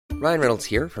Ryan Reynolds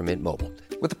here from Mint Mobile.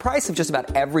 With the price of just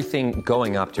about everything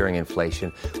going up during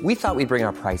inflation, we thought we'd bring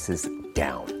our prices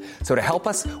down. So to help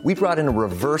us, we brought in a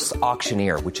reverse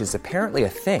auctioneer, which is apparently a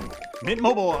thing. Mint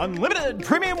Mobile Unlimited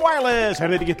Premium Wireless. How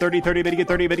to get 30, 30, bit to get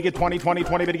 30, bit to get 20, 20,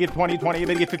 20, bit to get 20, 20,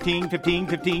 bit to get 15, 15,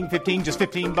 15, 15, just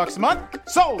 $15 a month?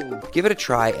 Sold! Give it a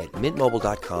try at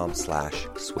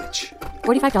mintmobile.com/switch.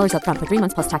 $45 up front for 3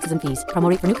 months plus taxes and fees. Promo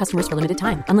rate for new customers for limited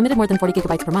time. Unlimited more than 40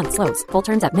 gigabytes per month. Slows full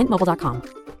terms at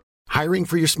mintmobile.com. Hiring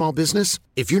for your small business?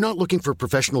 If you're not looking for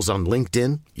professionals on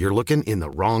LinkedIn, you're looking in the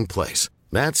wrong place.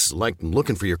 That's like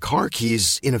looking for your car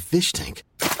keys in a fish tank.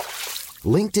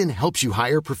 LinkedIn helps you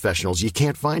hire professionals you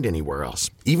can't find anywhere else,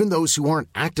 even those who aren't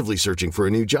actively searching for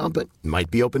a new job but might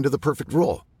be open to the perfect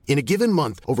role. In a given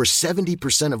month, over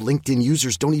 70% of LinkedIn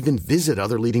users don't even visit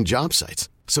other leading job sites.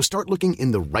 So start looking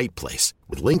in the right place.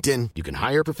 With LinkedIn, you can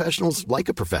hire professionals like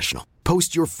a professional.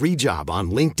 Post your free job on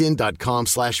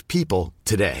linkedin.com/people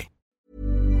today.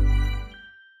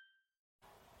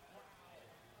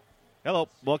 Hello,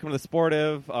 welcome to the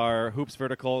Sportive, our hoops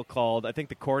vertical called, I think,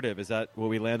 the Courtive. Is that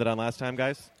what we landed on last time,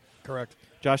 guys? Correct.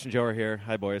 Josh and Joe are here.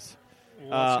 Hi, boys.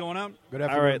 What's going on? Good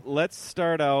afternoon. All right, let's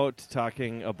start out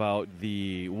talking about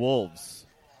the Wolves,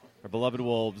 our beloved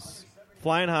Wolves.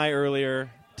 Flying high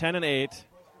earlier, 10-8.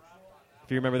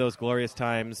 If you remember those glorious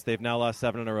times, they've now lost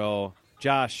 7 in a row.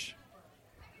 Josh,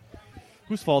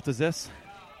 whose fault is this?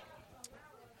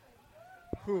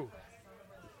 Who?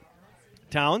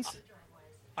 Towns?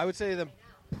 I would say the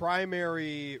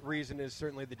primary reason is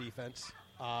certainly the defense.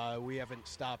 We haven't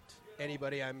stopped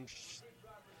anybody. I'm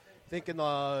thinking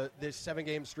this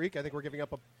 7-game streak, I think we're giving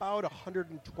up about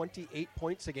 128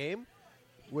 points a game,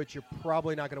 which you're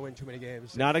probably not going to win too many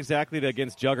games. Not exactly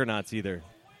against juggernauts either.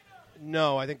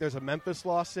 No, I think there's a Memphis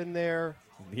loss in there.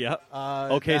 Yep.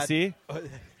 OKC?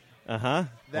 Uh-huh.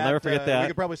 We'll never forget that. We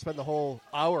could probably spend the whole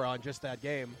hour on just that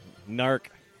game. Narc.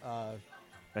 I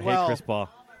hate Chris Paul.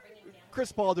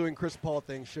 Chris Paul doing Chris Paul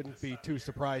things shouldn't be too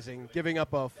surprising. Giving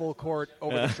up a full court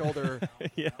over-the-shoulder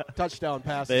touchdown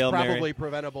pass is probably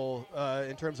preventable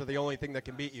in terms of the only thing that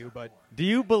can beat you. But do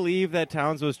you believe that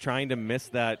Towns was trying to miss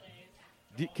that?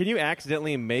 Can you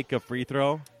accidentally make a free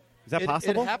throw? Is that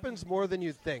possible? It happens more than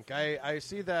you'd think. I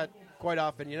see that quite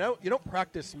often. You don't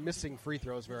practice missing free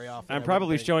throws very often. I'm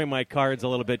probably showing my cards a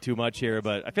little bit too much here,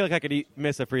 but I feel like I could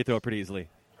miss a free throw pretty easily.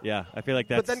 Yeah, I feel like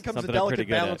that's something. But then comes the delicate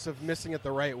balance of missing it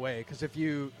the right way. Because if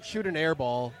you shoot an air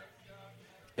ball,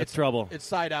 it's trouble. It's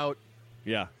side out.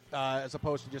 Yeah. As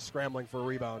opposed to just scrambling for a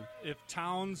rebound. If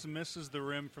Towns misses the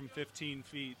rim from 15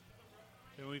 feet,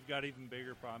 then we've got even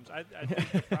bigger problems. I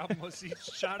think the problem was he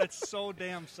shot it so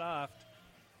damn soft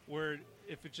where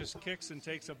if it just kicks and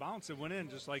takes a bounce, it went in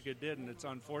just like it did. And it's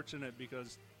unfortunate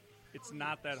because it's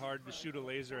not that hard to shoot a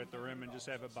laser at the rim and just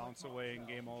have it bounce away and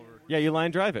game over. Yeah, you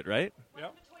line drive it, right?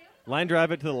 Yep. Line drive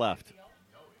it to the left.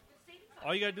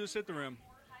 All you got to do is hit the rim.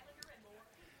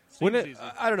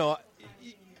 I don't know.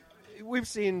 We've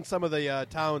seen some of the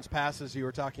Towns passes you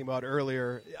were talking about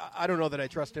earlier. I don't know that I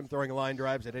trust him throwing line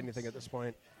drives at anything at this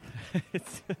point.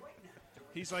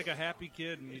 He's like a happy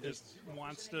kid, and he just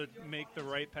wants to make the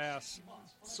right pass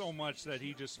so much that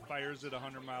he just fires it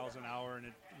 100 miles an hour, and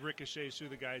it ricochets through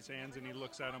the guy's hands, and he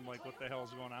looks at him like, what the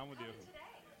hell's going on with you?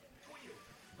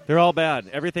 They're all bad.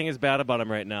 Everything is bad about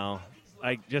him right now.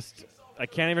 I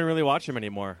can't even really watch him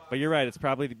anymore. But you're right. It's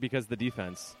probably because of the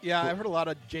defense. Yeah, I've heard a lot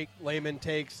of Jake Layman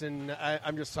takes, and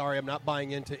I'm just sorry. I'm not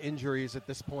buying into injuries at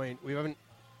this point. We haven't.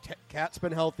 Cat's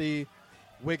been healthy.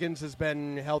 Wiggins has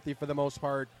been healthy for the most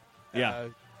part. Yeah.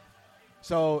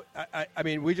 So, I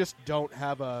mean, we just don't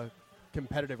have a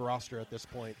competitive roster at this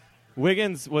point.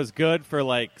 Wiggins was good for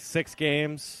like 6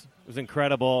 games. It was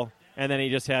incredible. And then he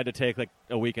just had to take like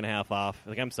a week and a half off.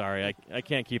 Like, I'm sorry. I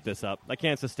can't keep this up. I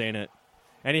can't sustain it.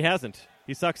 And he hasn't.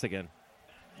 He sucks again.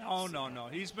 No.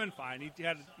 He's been fine.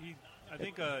 I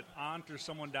think an aunt or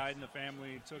someone died in the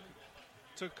family.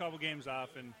 Took a couple games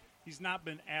off, and he's not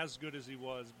been as good as he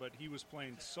was, but he was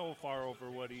playing so far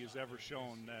over what he has ever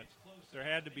shown that there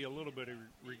had to be a little bit of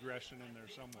regression in there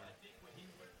somewhere.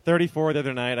 34 the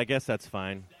other night. I guess that's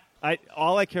fine.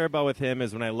 All I care about with him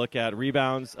is when I look at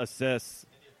rebounds, assists,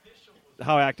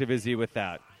 how active is he with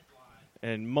that?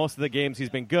 And most of the games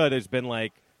he's been good, it's been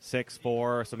like 6,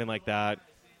 4, or something like that.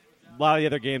 A lot of the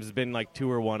other games has been like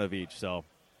 2 or 1 of each. So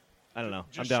I don't know.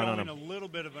 Just I'm down on him. Showing a little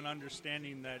bit of an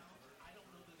understanding that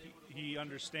he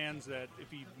understands that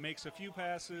if he makes a few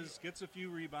passes, gets a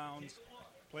few rebounds,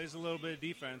 plays a little bit of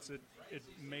defense, it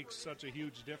makes such a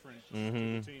huge difference to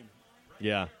the team.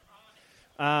 Yeah.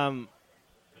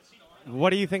 What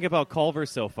do you think about Culver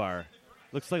so far?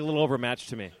 Looks like a little overmatched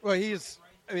to me. Well,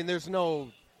 there's no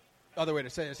other way to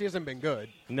say this. He hasn't been good.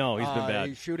 No, he's been bad.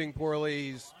 He's shooting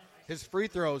poorly. His free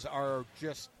throws are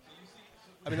just,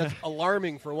 that's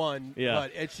alarming for one. Yeah.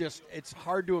 But it's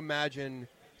hard to imagine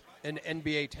an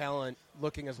NBA talent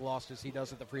looking as lost as he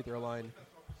does at the free throw line.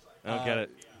 I don't get it.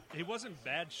 He wasn't a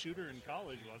bad shooter in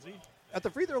college, was he? At the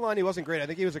free throw line, he wasn't great. I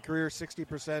think he was a career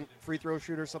 60% free throw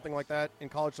shooter, something like that in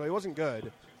college, so he wasn't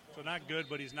good. So not good,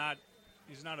 but he's not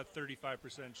a 35%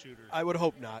 shooter. I would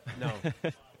hope not, no.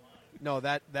 No,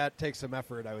 that takes some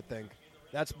effort, I would think.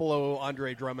 That's below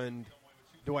Andre Drummond,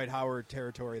 Dwight Howard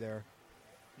territory there.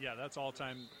 Yeah, that's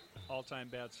all-time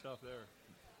bad stuff there.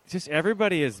 Just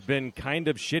everybody has been kind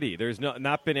of shitty. There's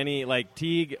not been any, like,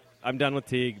 Teague. I'm done with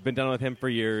Teague. Been done with him for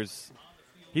years.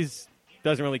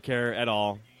 Doesn't really care at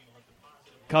all.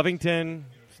 Covington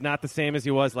is not the same as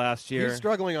he was last year. He's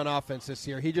struggling on offense this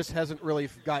year. He just hasn't really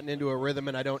gotten into a rhythm,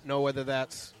 and I don't know whether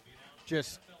that's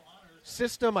just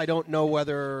system. I don't know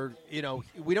whether,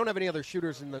 we don't have any other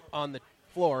shooters on the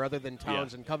floor other than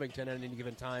Towns and Covington at any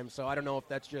given time, so I don't know if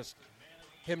that's just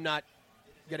him not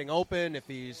getting open, if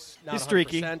he's not 100%.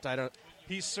 Streaky.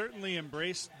 He's certainly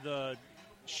embraced the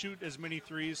shoot as many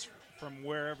threes from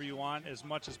wherever you want as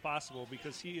much as possible,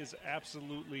 because he is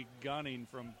absolutely gunning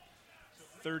from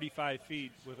 35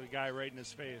 feet with a guy right in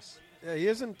his face. Yeah, he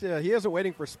isn't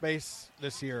waiting for space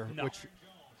this year, which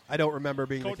I don't remember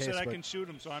being Coach the case. Coach said I can shoot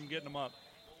him, so I'm getting him up.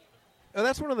 And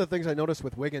that's one of the things I noticed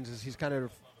with Wiggins is he's kind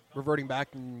of reverting back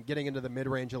and getting into the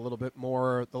mid-range a little bit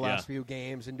more the last few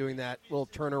games and doing that little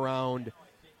turnaround,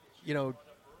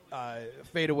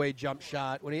 fadeaway jump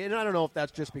shot. And I don't know if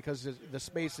that's just because the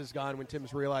space is gone when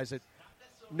Tim's realized that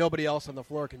nobody else on the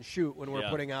floor can shoot when we're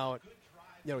putting out,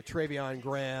 Travion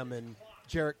Graham and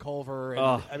Jarrett Culver.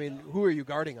 And, who are you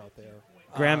guarding out there?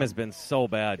 Graham has been so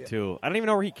bad, too. I don't even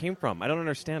know where he came from. I don't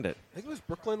understand it. I think it was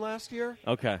Brooklyn last year.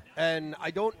 Okay. And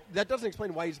that doesn't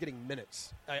explain why he's getting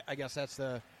minutes. I guess that's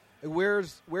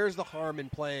where's the harm in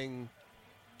playing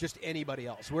just anybody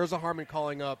else? Where's the harm in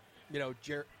calling up,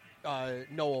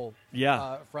 Noel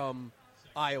from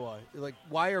Iowa? Like,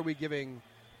 why are we giving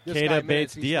this guy Keita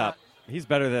minutes? Bates Diop. He's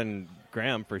better than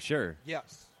Graham for sure.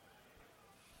 Yes.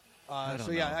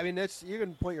 You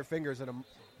can point your fingers at a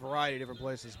variety of different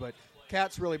places, but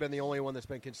Cat's really been the only one that's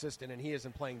been consistent, and he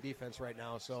isn't playing defense right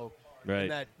now. So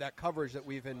that coverage that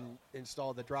we've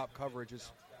installed, the drop coverage,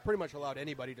 has pretty much allowed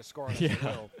anybody to score on us at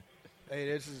will.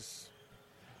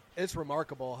 It's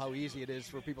remarkable how easy it is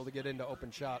for people to get into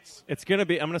open shots. It's going to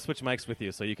be – I'm going to switch mics with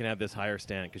you so you can have this higher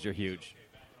stand because you're huge.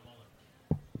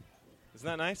 Isn't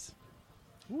that nice?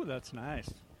 Ooh, that's nice.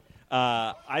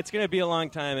 It's going to be a long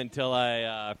time until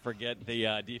I forget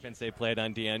the defense they played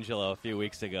on D'Angelo a few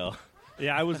weeks ago.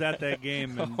 Yeah, I was at that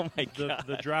game, and oh my God.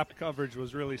 The drop coverage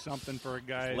was really something for a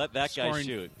guy. Let that guy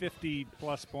shoot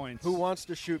 50-plus points. Who wants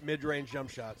to shoot mid-range jump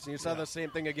shots? And you saw the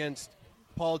same thing against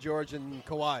Paul George and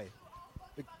Kawhi.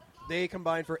 They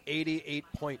combined for 88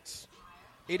 points.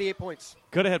 88 points.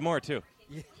 Could have had more, too.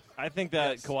 Yeah. I think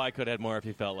that Kawhi could have had more if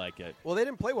he felt like it. Well, they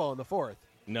didn't play well in the fourth.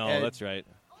 No, that's right.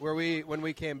 When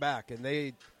we came back, and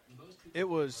I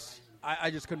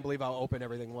just couldn't believe how open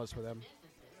everything was for them.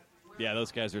 Yeah,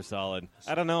 those guys are solid.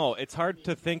 I don't know. It's hard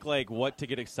to think what to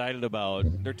get excited about.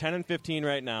 They're 10-15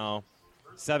 right now.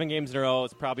 7 games in a row.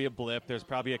 It's probably a blip. There's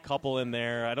probably a couple in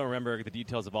there. I don't remember the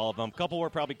details of all of them. A couple were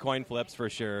probably coin flips for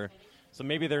sure. So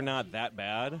maybe they're not that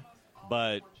bad,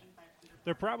 but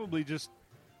they're probably just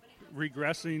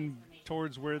regressing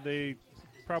towards where they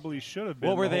probably should have been.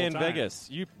 What were they in time. Vegas?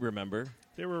 You remember?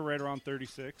 They were right around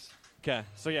 36. Okay,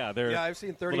 so they're I've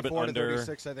seen 34 to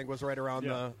 36. I think was right around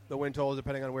the win total,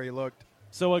 depending on where you looked.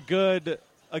 So a good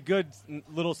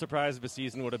little surprise of a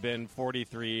season would have been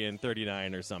 43 and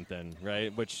 39 or something,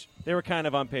 right? Which they were kind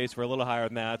of on pace for a little higher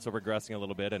than that, so regressing a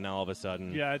little bit, and now all of a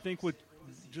sudden, I think with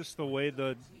just the way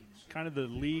the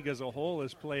league as a whole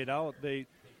has played out, they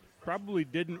probably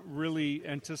didn't really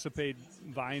anticipate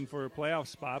vying for a playoff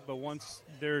spot, but once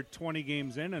they're 20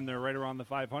 games in and they're right around the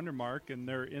 500 mark and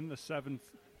they're in the 7th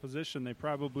position, they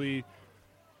probably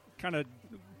kind of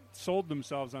sold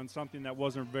themselves on something that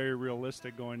wasn't very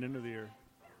realistic going into the year.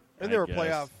 And there were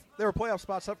playoff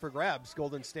spots up for grabs.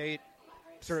 Golden State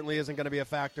certainly isn't going to be a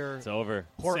factor. It's over.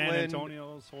 Portland, San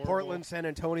Antonio's horrible. Portland, San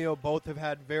Antonio both have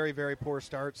had very, very poor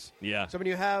starts. Yeah. So when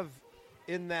you have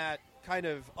in that kind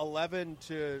of 11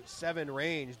 to 7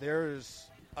 range, there's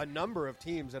a number of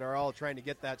teams that are all trying to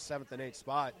get that 7th and 8th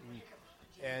spot,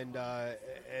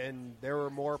 and there were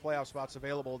more playoff spots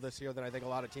available this year than I think a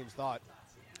lot of teams thought.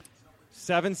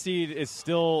 7 seed is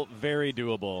still very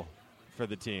doable for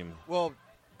the team. Well,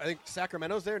 I think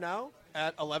Sacramento's there now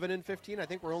at 11 and 15. I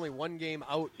think we're only one game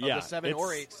out of the 7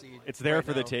 or 8 seed. It's there right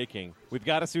for now. the taking. We've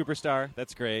got a superstar.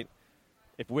 That's great.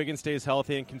 If Wiggins stays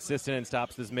healthy and consistent and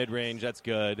stops this mid-range, that's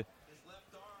good.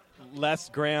 Less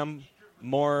Graham,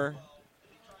 more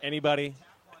anybody,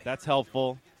 that's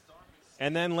helpful.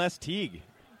 And then less Teague.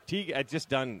 Teague,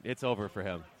 it's over for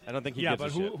him. I don't think he gives a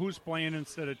shit. Yeah, but who's playing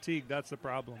instead of Teague? That's the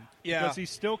problem. Yeah. Because he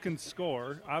still can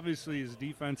score. Obviously, his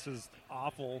defense is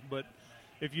awful, but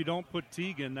if you don't put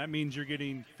Teague in, that means you're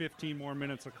getting 15 more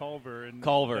minutes of Culver. And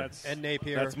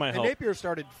Napier. That's my hope. And Napier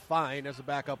started fine as a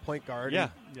backup point guard. Yeah.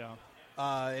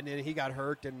 And then he got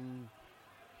hurt and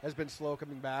has been slow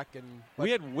coming back. We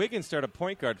had Wiggins start a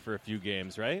point guard for a few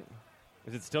games, right?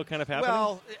 Is it still kind of happening?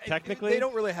 Well, technically, they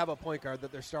don't really have a point guard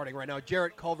that they're starting right now.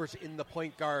 Jarrett Culver's in the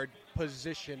point guard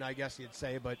position, I guess you'd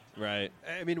say, but right.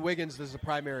 I mean, Wiggins is the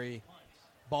primary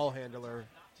ball handler.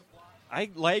 I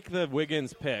like the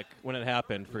Wiggins pick when it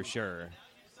happened for sure.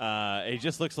 He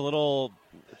just looks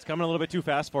it's coming a little bit too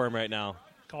fast for him right now.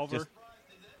 Culver,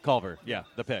 yeah,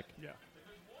 the pick. Yeah.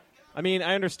 I mean,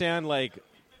 I understand,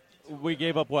 we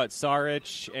gave up,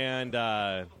 Saric and...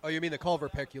 oh, you mean the Culver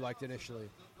pick you liked initially?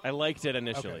 I liked it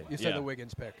initially. Okay. You said the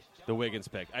Wiggins pick. The Wiggins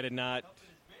pick. I did not...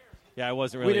 Yeah, I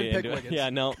wasn't really we didn't into pick Wiggins. Yeah,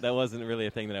 no, that wasn't really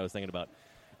a thing that I was thinking about.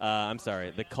 I'm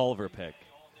sorry, the Culver pick.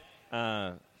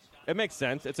 It makes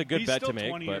sense. It's a good bet to make.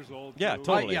 He's still 20 years old. Yeah, too.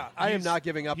 totally. I am not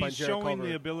giving up on He's Jarrett Culver. showing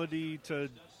the ability to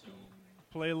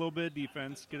play a little bit of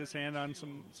defense, get his hand on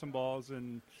some balls,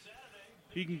 and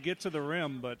he can get to the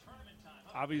rim, but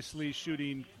obviously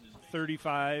shooting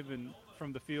 35 and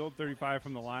from the field, 35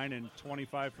 from the line, and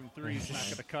 25 from three is not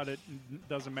going to cut it. It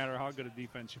doesn't matter how good a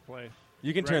defense you play.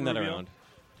 You can turn that around.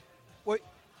 Well,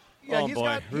 yeah, he's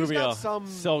got Rubio,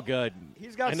 so good.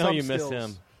 He's got I know some you skills. miss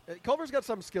him. Culver's got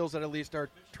some skills that at least are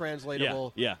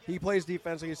translatable. Yeah. He plays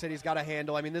defense, like you said. He's got a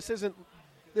handle. I mean, this isn't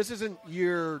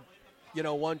year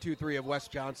 1, 2, 3 of Wes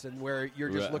Johnson where you're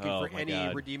just looking for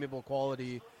any redeemable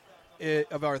quality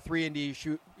of our 3-and-D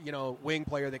wing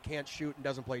player that can't shoot and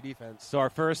doesn't play defense. So our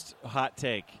first hot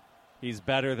take, he's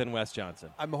better than Wes Johnson.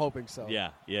 I'm hoping so.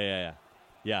 Yeah,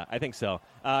 I think so.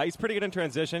 He's pretty good in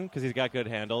transition because he's got good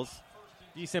handles.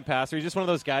 Decent passer. He's just one of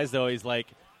those guys, though. He's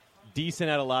decent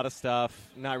at a lot of stuff.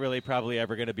 Not really probably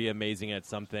ever going to be amazing at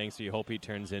something, so you hope he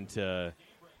turns into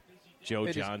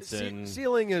Joe Johnson.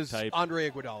 Ceiling is type. Andre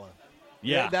Iguodala.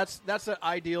 Yeah. That's an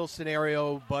ideal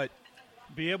scenario, but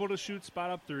be able to shoot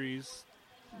spot-up threes,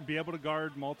 be able to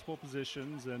guard multiple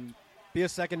positions, and be a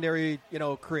secondary,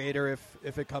 creator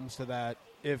if it comes to that.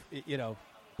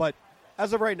 But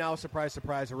as of right now, surprise,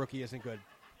 surprise, a rookie isn't good.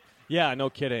 Yeah, no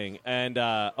kidding. And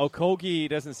Okogie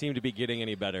doesn't seem to be getting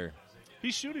any better.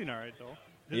 He's shooting all right, though.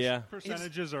 His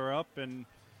percentages are up, and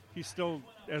he's still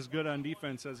as good on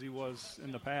defense as he was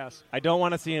in the past. I don't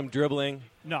want to see him dribbling.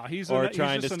 No, he's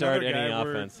trying just to start any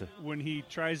offense. When he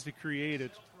tries to create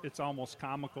it, it's almost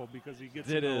comical because he gets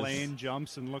in the lane,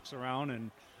 jumps, and looks around, and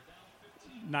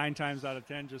 9 times out of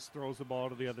 10 just throws the ball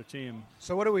to the other team.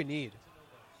 So what do we need?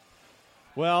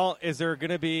 Well, is there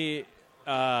going to be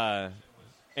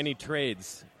any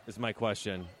trades is my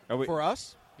question. For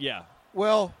us? Yeah.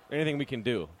 Well, anything we can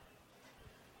do.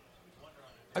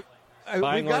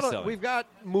 We've got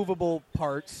movable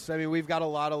parts. I mean, we've got a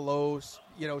lot of low,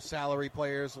 salary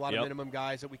players, a lot of minimum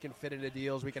guys that we can fit into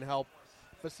deals. We can help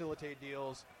facilitate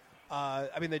deals.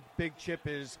 The big chip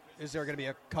is there going to be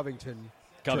a Covington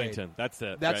trade? That's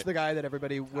it. That's the guy that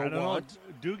everybody will want.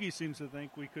 Doogie seems to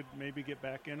think we could maybe get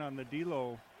back in on the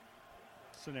D'Lo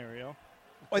scenario.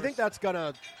 Well, I think that's going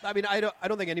to – I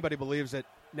don't think anybody believes that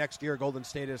next year Golden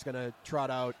State is going to trot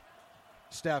out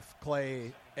Steph,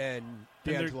 Clay, and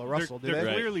D'Angelo Russell.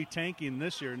 They're clearly tanking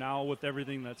this year now with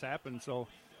everything that's happened, so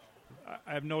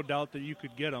I have no doubt that you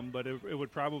could get them, but it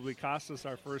would probably cost us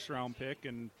our first-round pick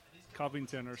and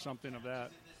Covington or something of that.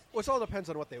 Well, it all depends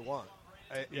on what they want.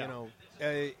 I don't know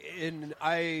if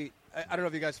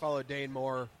you guys follow Dane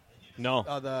Moore. No.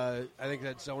 I think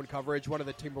that's zone coverage. One of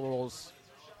the Timberwolves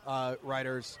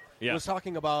writers was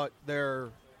talking about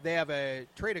they have a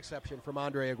trade exception from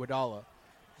Andre Iguodala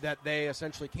that they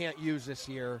essentially can't use this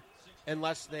year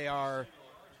unless they are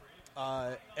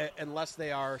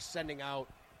sending out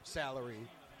salary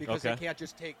because they can't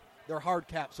just take their hard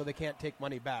cap, so they can't take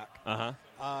money back.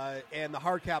 And the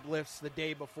hard cap lifts the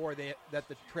day before that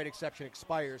the trade exception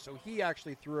expires. So he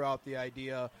actually threw out the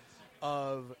idea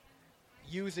of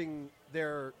using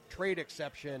their trade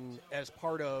exception as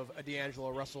part of a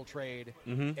D'Angelo Russell trade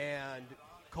and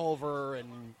Culver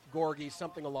and Gorgie,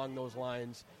 something along those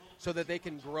lines, so that they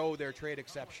can grow their trade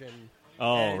exception.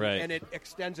 And it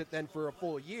extends it then for a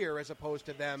full year as opposed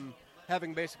to them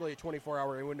having basically a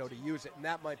 24-hour window to use it. And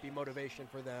that might be motivation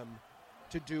for them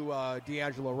to do a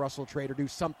D'Angelo Russell trade or do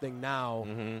something now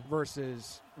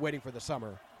versus waiting for the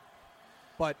summer.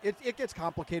 But it gets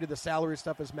complicated. The salary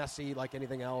stuff is messy like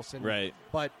anything else. And, Right.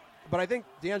 But I think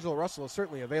D'Angelo Russell is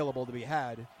certainly available to be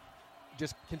had,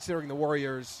 just considering the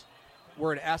Warriors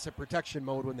were in asset protection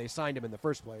mode when they signed him in the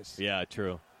first place. Yeah,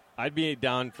 true. I'd be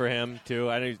down for him, too.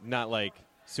 I know he's not like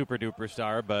super-duper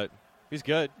star, but he's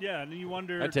good. Yeah, and you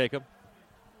wonder I'd take him.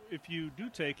 if you do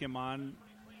take him on,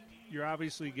 you're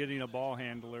obviously getting a ball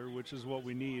handler, which is what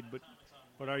we need.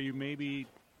 But are you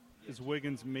is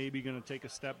Wiggins maybe going to take a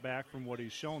step back from what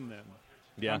he's shown then?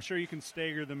 Yeah. I'm sure you can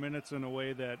stagger the minutes in a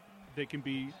way that they can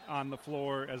be on the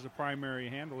floor as a primary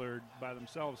handler by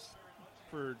themselves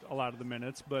for a lot of the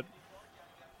minutes. But,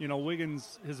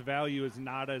 Wiggins, his value is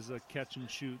not as a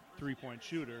catch-and-shoot three-point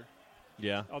shooter.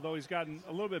 Yeah. Although he's gotten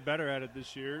a little bit better at it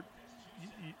this year.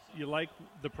 You like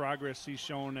the progress he's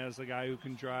shown as a guy who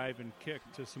can drive and kick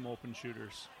to some open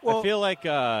shooters. Well, I feel like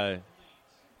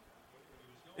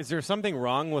is there something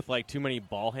wrong with like too many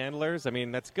ball handlers? I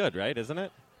mean, that's good, right? Isn't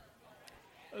it?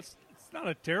 It's not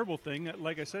a terrible thing.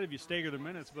 Like I said, if you stagger the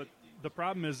minutes, but the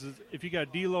problem is if you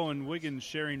got D'Lo and Wiggins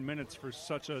sharing minutes for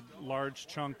such a large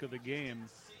chunk of the game,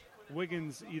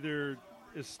 Wiggins either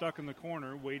is stuck in the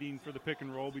corner waiting for the pick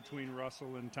and roll between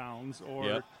Russell and Towns,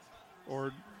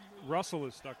 or Russell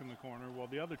is stuck in the corner while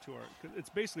the other two are. It's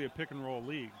basically a pick and roll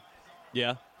league.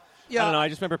 Yeah. I Yeah. don't know. I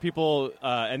just remember people,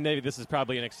 and maybe this is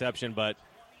probably an exception, but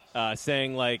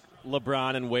saying like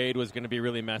LeBron and Wade was going to be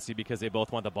really messy because they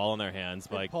both want the ball in their hands.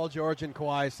 Like Paul George and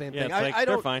Kawhi, same yeah, thing. it's like, I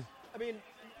they're don't. fine. I mean,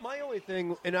 my only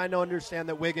thing, and I don't understand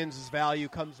that Wiggins' value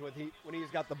comes with when he's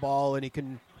got the ball and he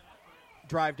can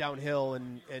drive downhill,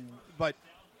 but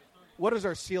what is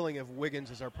our ceiling if Wiggins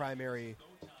is our primary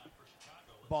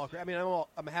ball? I mean,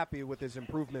 I'm happy with his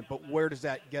improvement, but where does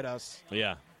that get us?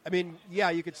 Yeah. I mean,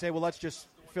 yeah, you could say, well, let's just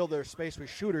fill their space with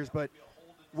shooters, but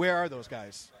where are those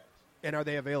guys, and are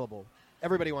they available?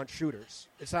 Everybody wants shooters.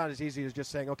 It's not as easy as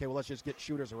just saying, okay, well, let's just get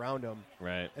shooters around them,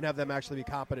 Right. and have them actually be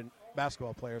competent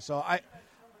basketball players. So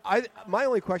my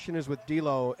only question is with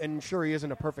D'Lo, and sure, he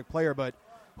isn't a perfect player, but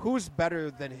who's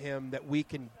better than him that we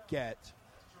can get,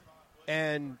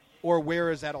 or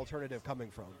where is that alternative coming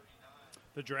from?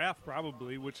 The draft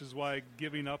probably, which is why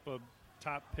giving up a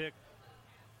top pick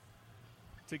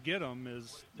to get him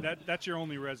that's your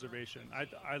only reservation.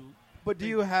 But do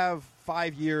you have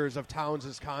 5 years of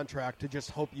Towns' contract to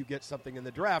just hope you get something in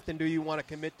the draft, and do you want to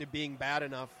commit to being bad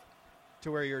enough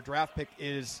to where your draft pick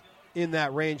is in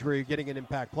that range where you're getting an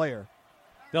impact player?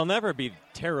 They'll never be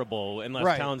terrible unless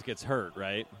Right. Towns gets hurt,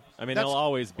 right? I mean, That's- they'll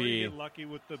always Or you be. get lucky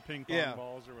with the ping pong Yeah.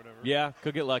 balls or whatever. Yeah,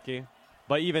 could get lucky.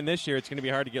 But even this year, it's going to be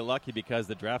hard to get lucky because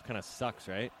the draft kind of sucks,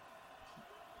 right?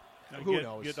 Now Who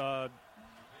knows? Get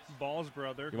Ball's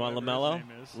brother. You want whatever LaMelo? his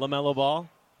name is. LaMelo Ball?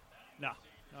 No,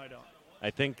 I don't. I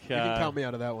think You can count me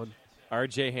out of that one.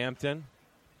 RJ Hampton.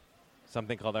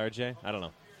 Something called RJ? I don't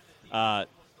know.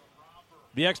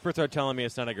 The experts are telling me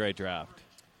it's not a great draft.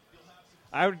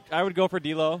 I would go for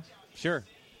D'Lo. Sure.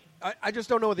 I just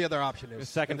don't know what the other option is. The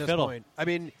second at this fiddle. point. I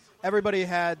mean, everybody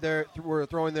were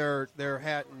throwing their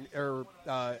hat or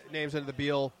names into the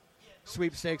Beal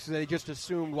sweepstakes. They just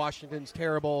assumed Washington's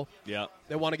terrible. Yeah.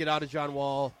 They want to get out of John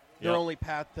Wall. Their Yep. only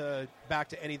path back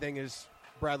to anything is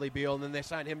Bradley Beal, and then they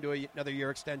signed him to another year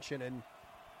extension, and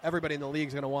everybody in the league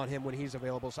is going to want him when he's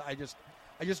available. So I just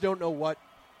don't know what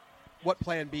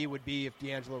Plan B would be if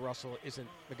D'Angelo Russell isn't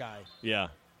the guy. Yeah.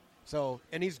 So,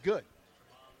 and he's good.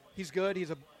 He's good. He's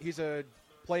a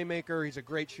playmaker. He's a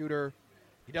great shooter.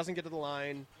 He doesn't get to the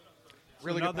line.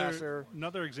 Really good passer.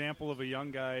 Another example of a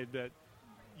young guy that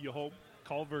you hope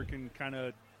Culver can kind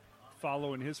of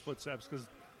follow in his footsteps, because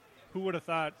who would have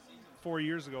thought 4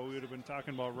 years ago we would have been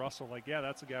talking about Russell like, yeah,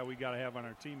 that's a guy we got to have on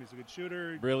our team. He's a good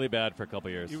shooter. Really bad for a couple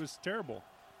years. He was terrible.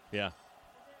 Yeah.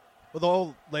 Well, the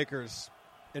whole Lakers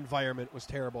environment was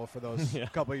terrible for those Yeah.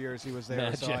 couple of years he was there.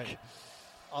 Magic.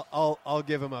 So I'll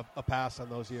give him a pass on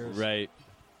those years. Right.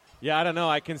 Yeah, I don't know.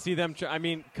 I can see them. I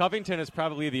mean, Covington is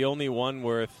probably the only one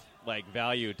worth like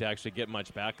value to actually get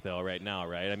much back though right now,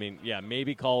 right? I mean, yeah,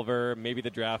 maybe Culver, maybe the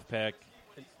draft pick,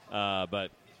 but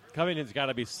Covington's got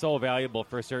to be so valuable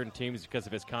for certain teams because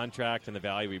of his contract and the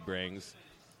value he brings.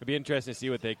 It'd be interesting to see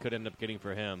what they could end up getting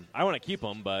for him. I want to keep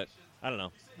him, but I don't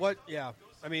know. Yeah.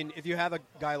 I mean, if you have a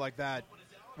guy like that,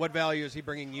 what value is he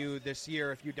bringing you this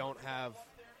year if you don't have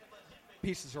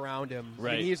pieces around him?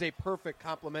 Right. I mean, he's a perfect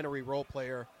complementary role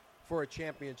player for a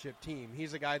championship team.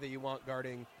 He's a guy that you want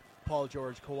guarding Paul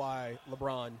George, Kawhi,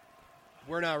 LeBron.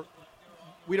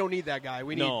 We don't need that guy.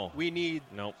 We need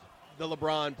Nope. the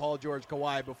LeBron, Paul George,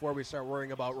 Kawhi before we start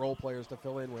worrying about role players to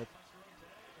fill in with.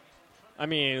 I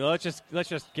mean, let's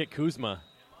just get Kuzma.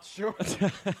 Sure.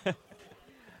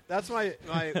 That's my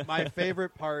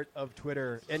favorite part of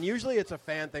Twitter. And usually it's a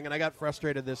fan thing, and I got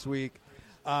frustrated this week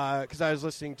because I was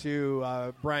listening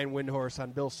to Brian Windhorst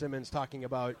on Bill Simmons talking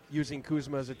about using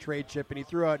Kuzma as a trade chip, and he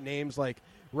threw out names like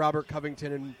Robert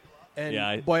Covington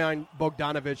and Bojan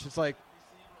Bogdanovic. It's like,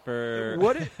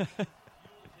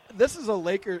 this is a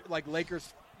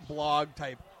Lakers blog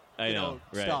type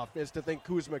stuff, is to think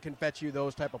Kuzma can fetch you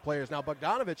those type of players. Now,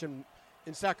 Bogdanovic in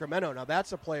Sacramento, now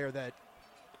that's a player that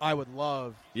I would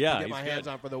love to get my hands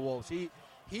on for the Wolves. He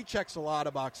checks a lot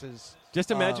of boxes.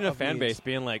 Just imagine a fan needs. base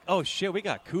being like, oh, shit, we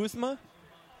got Kuzma?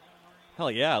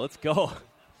 Hell yeah, let's go.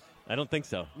 I don't think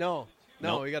so. No.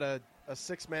 We got a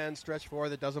six-man stretch four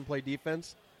that doesn't play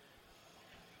defense.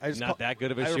 Not that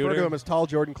good of a shooter? I refer to him as tall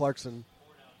Jordan Clarkson.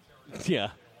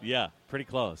 Yeah, pretty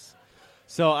close.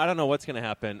 So I don't know what's going to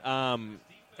happen. All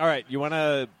right, you want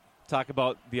to talk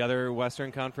about the other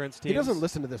Western Conference teams? He doesn't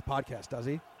listen to this podcast, does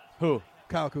he? Who?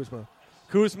 Kyle Kuzma.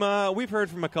 Kuzma, we've heard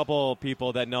from a couple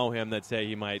people that know him that say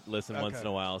he might listen once in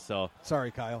a while. So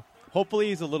sorry, Kyle. Hopefully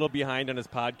he's a little behind on his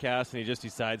podcast and he just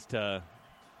decides to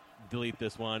delete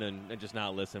this one and just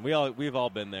not listen. We've all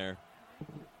been there.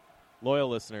 Loyal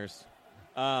listeners.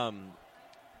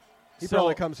 He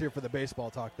probably comes here for the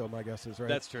baseball talk, though, my guess is, right?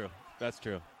 That's true.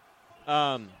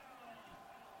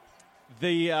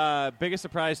 The biggest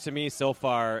surprise to me so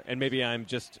far, and maybe I'm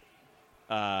just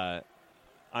on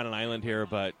an island here,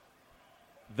 but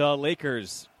the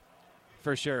Lakers,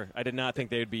 for sure. I did not think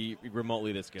they would be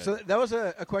remotely this good. So that was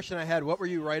a question I had. What were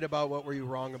you right about? What were you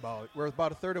wrong about? We're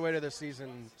about a third away to this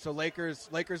season, so Lakers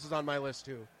is on my list,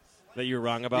 too. That you were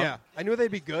wrong about? Yeah. I knew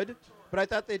they'd be good, but I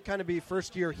thought they'd kind of be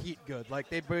first-year Heat good. Like,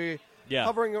 they'd be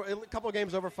hovering a couple of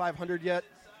games over 500 yet.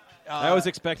 I was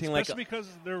expecting especially because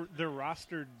their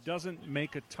roster doesn't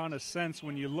make a ton of sense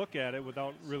when you look at it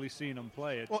without really seeing them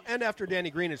play it. Well, and after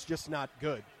Danny Green, it's just not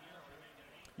good.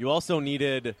 You also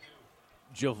needed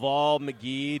Javal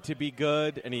McGee to be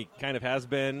good, and he kind of has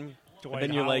been. Dwight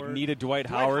and then you needed Dwight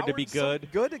Howard to be good. So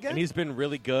good again? And he's been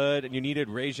really good. And you needed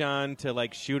Rajon to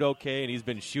shoot okay, and he's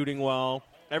been shooting well.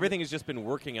 Everything has just been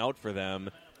working out for them.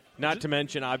 Not to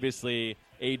mention, obviously,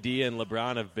 AD and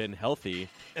LeBron have been healthy.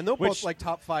 And they're both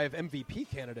top 5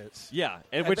 MVP candidates. Yeah.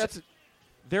 And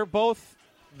they're both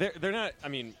 – they're not – I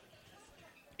mean,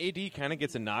 AD kind of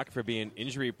gets a knock for being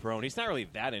injury prone. He's not really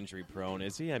that injury prone,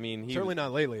 is he? I mean, certainly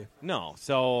not lately. No.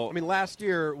 So I mean, last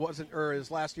year his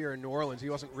last yeyear in New Orleans,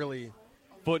 he wasn't really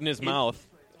foot in his mouth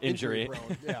injury.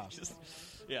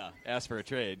 Yeah. Ask for a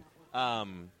trade. Has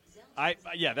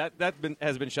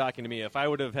been shocking to me. If I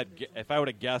would have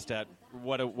guessed at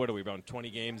what are we about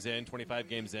 20 games in, 25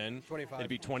 games in, 25, it'd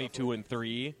be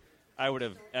 22-3. I would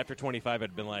have after 25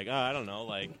 I'd been like, I don't know,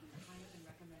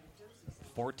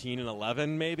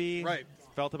 14-11 maybe. Right.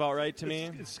 Felt about right to me.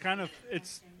 It's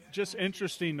just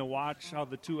interesting to watch how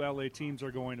the two LA teams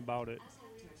are going about it,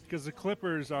 because the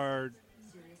Clippers are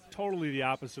totally the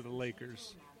opposite of the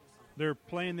Lakers. They're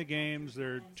playing the games.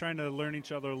 They're trying to learn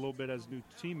each other a little bit as new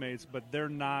teammates, but they're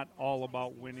not all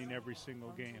about winning every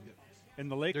single game.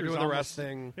 And the Lakers they're doing the rest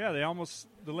thing. Yeah,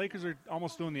 the Lakers are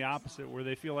almost doing the opposite, where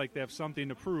they feel like they have something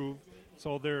to prove.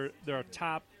 So they're a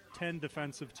top 10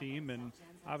 defensive team, and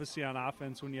obviously on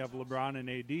offense, when you have LeBron and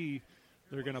AD,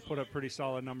 they're going to put up pretty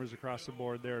solid numbers across the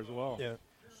board there as well. Yeah.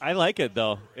 I like it,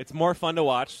 though. It's more fun to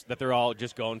watch that they're all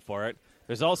just going for it.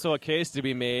 There's also a case to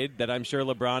be made that I'm sure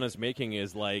LeBron is making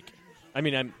is who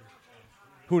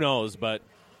knows, but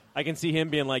I can see him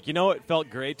being like, it felt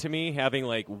great to me having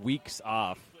weeks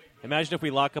off. Imagine if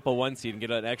we lock up a 1 seed and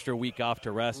get an extra week off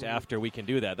to rest after we can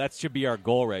do that. That should be our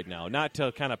goal right now, not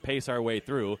to kind of pace our way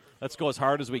through. Let's go as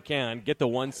hard as we can, get the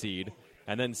 1 seed,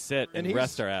 and then sit and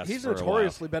rest our ass. He's for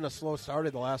notoriously been a slow starter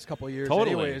the last couple of years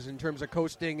anyways, in terms of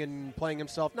coasting and playing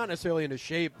himself, not necessarily into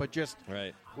shape, but just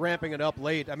ramping it up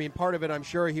late. I mean, part of it, I'm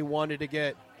sure he wanted to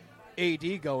get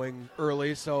AD going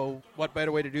early, so what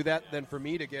better way to do that than for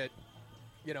me to get,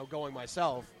 going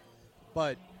myself.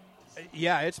 But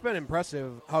yeah, it's been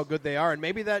impressive how good they are, and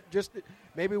maybe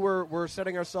we're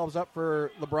setting ourselves up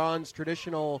for LeBron's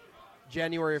traditional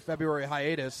January or February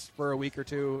hiatus for a week or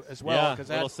two as well. Yeah, a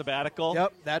little sabbatical.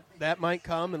 Yep, that might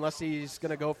come unless he's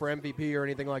going to go for MVP or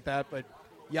anything like that. But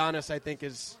Giannis, I think,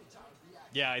 is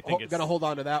going to hold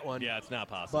on to that one. Yeah, it's not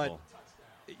possible.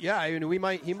 But yeah, I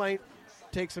mean, he might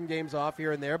take some games off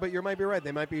here and there, but you might be right.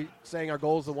 They might be saying our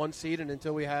goal is the 1 seed, and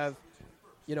until we have,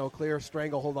 a clear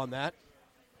stranglehold on that,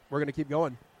 we're going to keep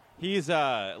going. He's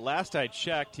last I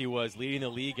checked, he was leading the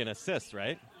league in assists,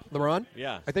 right? LeBron?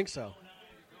 Yeah. I think so.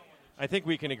 I think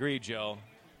we can agree, Joe.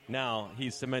 Now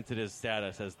he's cemented his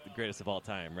status as the greatest of all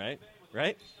time, right?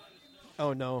 Right?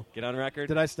 Oh, no. Get on record.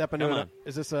 Did I step into Come it? on.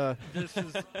 Is this a...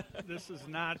 This is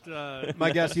not.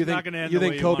 My guess, you not think, gonna end you the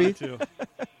think way you Kobe? want it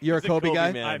to. You're a He's a Kobe Kobe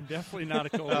guy? man. I'm definitely not a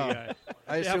Kobe guy.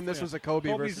 I assume this Definitely. was a Kobe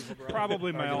Kobe's versus LeBron.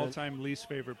 probably my argument. all-time least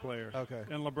favorite player. Okay.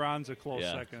 And LeBron's a close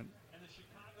Yeah. second.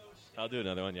 I'll do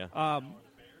another one, yeah.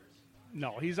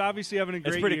 No, he's obviously having a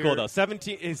great It's pretty year. cool, though. His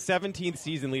 17th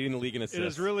season leading the league in assists. It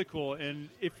is really cool, and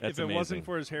if That's it amazing. wasn't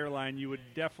for his hairline, you would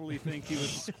definitely think he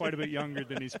was quite a bit younger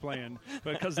than he's playing,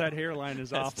 because that hairline is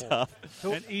That's awful. tough.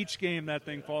 And each game, that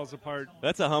thing falls apart.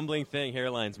 That's a humbling thing,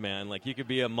 hairlines, man. Like, you could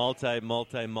be a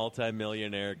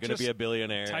multi-millionaire, going to Just be a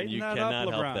billionaire, and Tighten you that cannot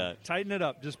up, LeBron. help that. Tighten it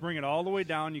up. Just bring it all the way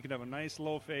down. You can have a nice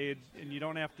low fade, and you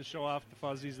don't have to show off the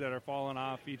fuzzies that are falling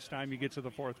off each time you get to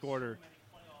the fourth quarter.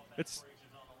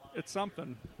 It's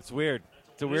something. It's weird.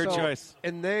 It's a weird choice.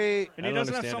 And they... And I he don't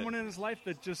doesn't have understand someone in his life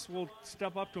that just will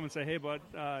step up to him and say, "Hey, bud,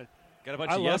 Got a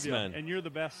bunch I of love yes you, men. and you're the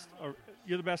best. Or,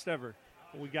 you're the best ever.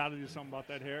 But we got to do something about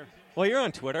that hair." Well, you're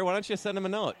on Twitter. Why don't you send him a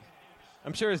note?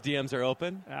 I'm sure his DMs are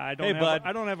open. I don't Hey, have. bud.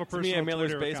 I don't have a It's me personal at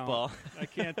Miller's Twitter Baseball.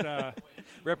 account. I can't.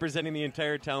 Representing the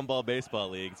entire Town Ball Baseball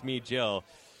League. It's me, Joe.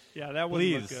 Yeah, that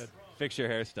wouldn't Please look good. fix your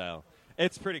hairstyle.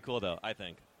 It's pretty cool, though, I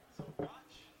think.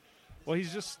 Well,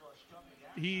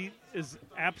 he is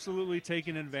absolutely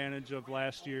taking advantage of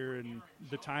last year and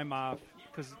the time off,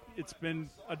 because it's been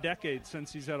a decade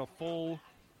since he's had a full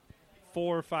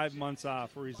 4 or 5 months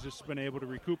off where he's just been able to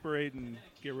recuperate and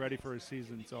get ready for his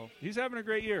season. So he's having a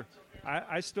great year.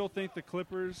 I still think the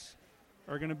Clippers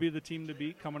are going to be the team to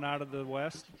beat coming out of the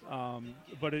West,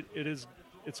 but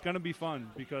it's going to be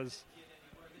fun, because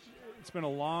it's been a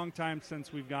long time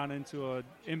since we've gone into an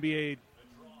NBA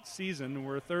season.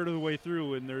 We're a third of the way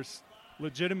through, and there's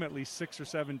legitimately 6 or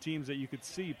 7 teams that you could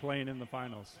see playing in the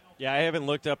finals. Yeah, I haven't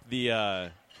looked up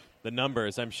the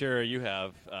numbers. I'm sure you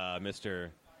have, Mr.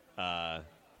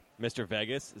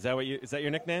 Vegas. Is that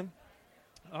your nickname?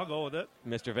 I'll go with it.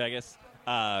 Mr. Vegas.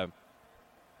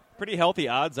 Pretty healthy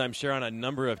odds, I'm sure, on a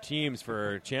number of teams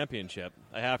for championship.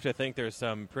 I have to think there's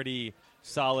some pretty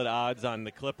solid odds on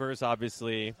the Clippers,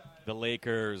 obviously, the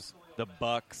Lakers, the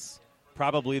Bucks,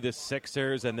 probably the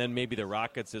Sixers, and then maybe the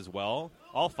Rockets as well.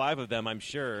 All 5 of them, I'm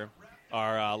sure,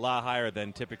 are a lot higher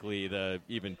than typically the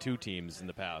even 2 teams in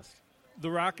the past.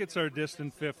 The Rockets are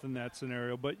distant 5th in that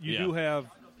scenario, but you Yeah. do have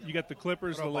 – you got the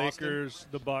Clippers, What the about Boston? Lakers,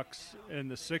 the Bucks,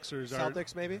 and the Sixers.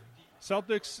 Celtics, maybe?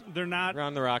 Celtics, they're not –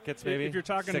 Around the Rockets, maybe? If you're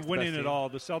talking 6th winning best it team. all,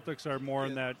 the Celtics are more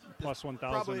in that plus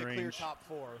 1,000 Probably a range. clear top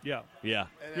 4. Yeah. Yeah.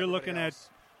 And You're looking everybody at else.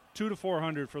 200 to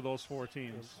 400 for those 4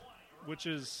 teams, which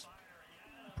is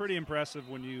pretty impressive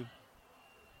when you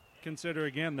consider,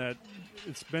 again, that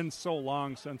it's been so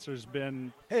long since there's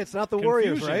been Hey, it's not the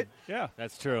Warriors, confusion. right? Yeah.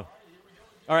 That's true.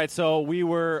 All right, so we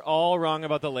were all wrong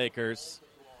about the Lakers.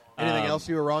 Anything else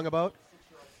you were wrong about?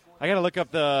 I got to look up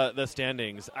the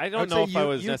standings. I don't would know say if I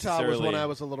was Utah necessarily was one I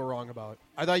was a little wrong about.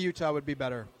 I thought Utah would be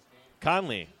better.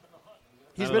 Conley.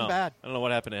 He's I don't been know. bad. I don't know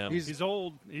what happened to him. He's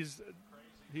old. He's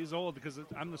old, because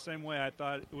I'm the same way. I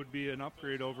thought it would be an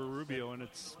upgrade over Rubio, and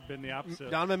it's been the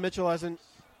opposite. Donovan Mitchell hasn't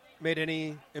made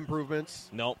any improvements.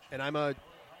 Nope. And I'm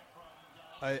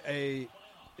a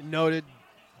noted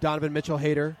Donovan Mitchell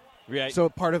hater. Right. So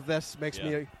part of this makes Yeah.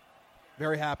 me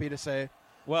very happy to say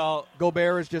Well,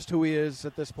 Gobert is just who he is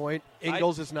at this point.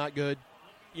 Ingles is not good.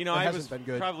 you know, It I hasn't was been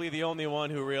good. probably the only one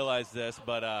who realized this,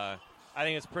 but I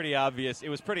think it's pretty obvious. It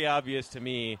was pretty obvious to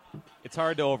me. It's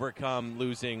hard to overcome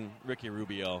losing Ricky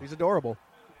Rubio. He's adorable.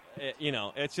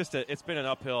 It's just it's been an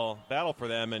uphill battle for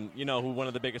them, and you know who one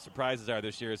of the biggest surprises are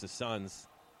this year is the Suns.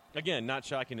 Again, not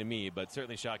shocking to me, but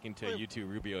certainly shocking to you two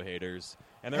Rubio haters.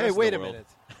 And the Hey, rest wait of a the world.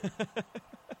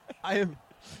 minute.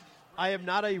 I am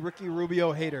not a Ricky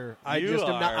Rubio hater. I You just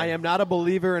am not. are. I am not a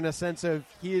believer in a sense of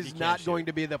he is can't not shoot. going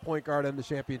to be the point guard on the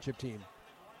championship team.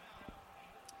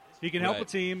 He can help Right. a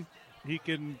team. He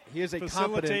can He is a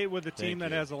facilitate competent- with a team Thank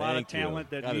that you. has a lot Thank of talent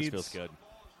you. that God, this needs feels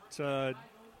good.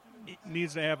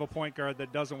 needs to have a point guard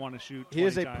that doesn't want to shoot. He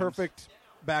is 20 a times. perfect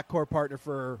backcourt partner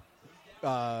for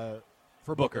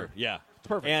Booker. Yeah. It's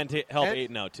perfect. And to help And-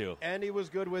 Ayton out, too. And he was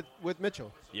good with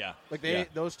Mitchell. Yeah. Like Yeah.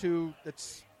 those two.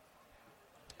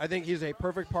 I think he's a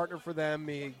perfect partner for them.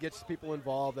 He gets people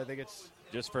involved. I think it's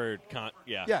Just for, they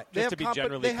just have to be compe-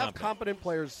 generally they have competent. competent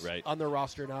players Right. on their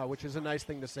roster now, which is a nice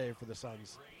thing to say for the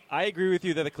Suns. I agree with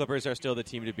you that the Clippers are still the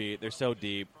team to beat. They're so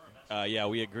deep.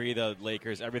 We agree the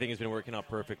Lakers, everything has been working out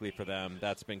perfectly for them.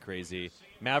 That's been crazy.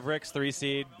 Mavericks, 3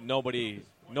 seed, nobody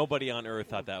on earth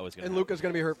thought that was going to And Luka's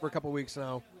going to be hurt for a couple weeks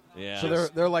now. Yeah. So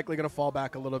they're likely going to fall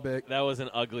back a little bit. That was an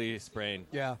ugly sprain.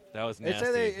 Yeah. That was They nasty.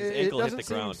 say His it ankle hit doesn't the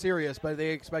seem ground. serious, but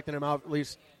they expected him out at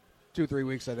least 2-3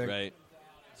 weeks, I think. Right.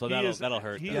 So He that'll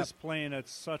hurt. He them. is playing at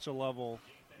such a level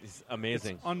He's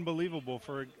amazing. It's unbelievable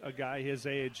for a guy his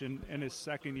age and his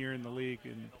second year in the league,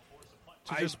 and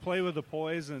to just play with the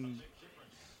poise and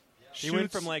he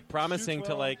went from like promising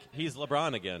to like he's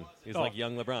LeBron again. He's like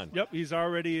young LeBron. Yep, he's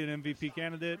already an MVP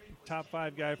candidate, top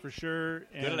 5 guy for sure.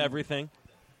 And good at everything.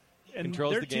 And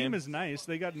controls their the game. team is nice.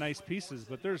 They got nice pieces,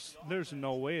 but there's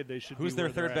no way they should. Who's be their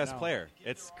where they're third at best now. player?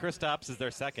 It's Kristaps is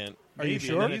their second. Are you Maybe,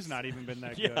 sure? and He's not even been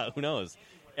that yeah, good. who knows?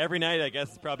 Every night, I guess,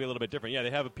 it's probably a little bit different. Yeah,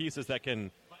 they have pieces that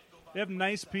can. They have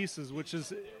nice pieces, which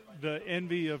is the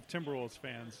envy of Timberwolves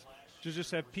fans. To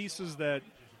just have pieces that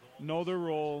know their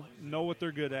role, know what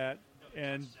they're good at,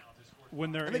 and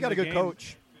when they're And they in got the a good game,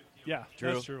 coach. Yeah,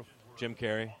 True. that's true. Jim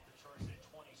Carrey.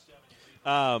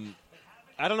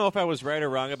 I don't know if I was right or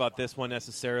wrong about this one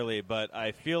necessarily, but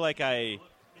I feel like I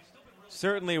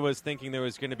certainly was thinking there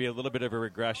was going to be a little bit of a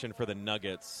regression for the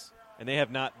Nuggets, and they have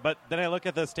not. But then I look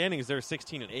at the standings; they're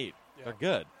 16-8. Yeah. They're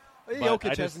good.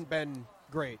 Jokic hasn't been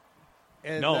great.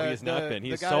 And no, he has not been.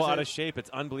 He's so out of shape. It's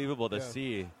unbelievable to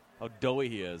see how doughy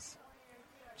he is.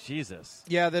 Jesus.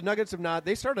 Yeah, the Nuggets have not.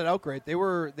 They started out great. They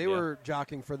were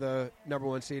jockeying for the number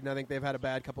 1 seed, and I think they've had a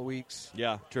bad couple weeks.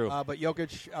 Yeah, true. But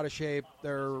Jokic out of shape.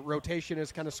 Their rotation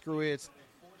is kind of screwy. It's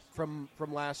from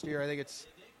last year. I think is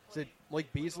it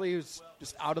Malik Beasley who's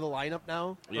just out of the lineup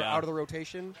now? Yeah. Or out of the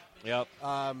rotation. Yep.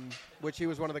 Which he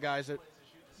was one of the guys that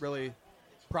really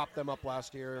propped them up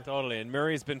last year. Totally. And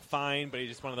Murray's been fine, but he's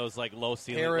just one of those like low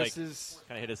ceiling. Harris like, is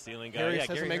kind of hit his ceiling guy. Harris Yeah,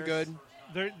 hasn't Gary been Harris.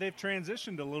 good. They've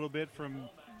transitioned a little bit from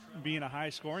being a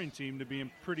high-scoring team to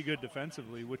being pretty good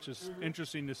defensively, which is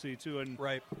interesting to see, too. And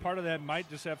part of that might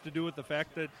just have to do with the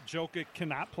fact that Jokic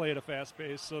cannot play at a fast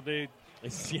pace, so they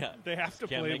have to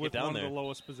play with one of the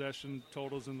lowest possession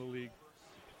totals in the league.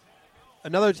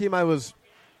 Another team I was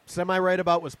semi-right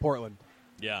about was Portland.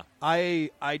 Yeah. I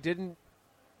didn't,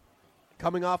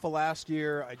 coming off of last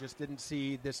year, I just didn't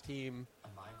see this team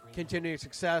continuing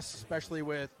success, especially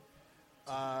with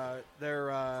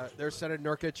their center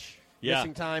Nurkic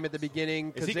missing time at the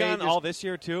beginning. Is he gone all this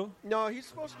year, too? No, he's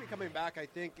supposed to be coming back, I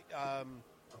think,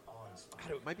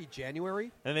 it might be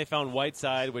January. And they found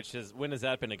Whiteside, which is, when has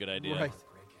that been a good idea? Right.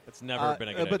 It's never been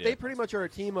a good idea. But they pretty much are a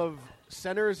team of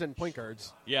centers and point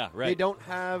guards. Yeah, right. They don't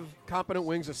have competent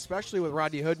wings, especially with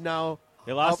Rodney Hood now.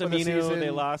 They lost out for the Aminu. season. They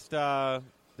lost, they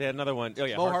had another one. Oh,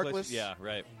 yeah, Mo Harkless. Harkless. Yeah,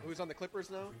 right. Who's on the Clippers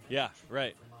now. Yeah,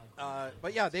 right.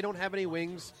 But, yeah, they don't have any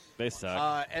wings. They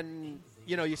suck. And,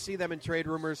 you see them in trade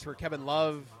rumors for Kevin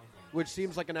Love, which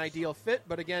seems like an ideal fit.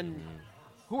 But, again,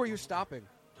 who are you stopping?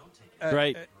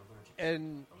 Right.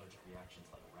 And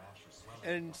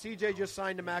CJ just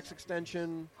signed a max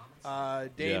extension.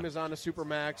 Dame is on a super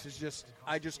max.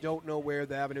 I just don't know where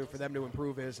the avenue for them to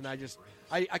improve is. And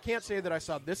I can't say that I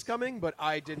saw this coming, but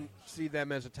I didn't see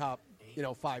them as a top,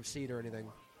 5 seed or anything.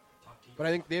 But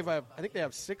I think they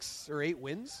have 6 or 8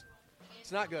 wins.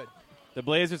 It's not good. The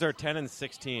Blazers are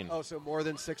 10-16. Oh, so more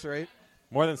than 6 or 8?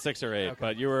 More than 6 or 8, Okay.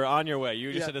 but you were on your way.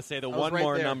 You just had to say the one right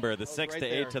more there. number, the I was 6 right to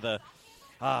 8 there. to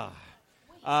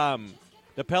the.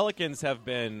 The Pelicans have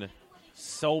been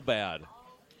so bad.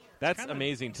 That's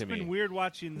amazing to me. It's been weird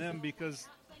watching them because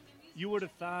you would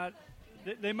have thought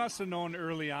they must have known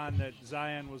early on that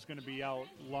Zion was going to be out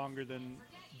longer than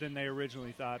they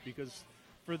originally thought, because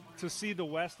to see the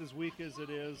West as weak as it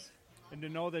is and to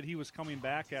know that he was coming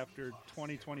back after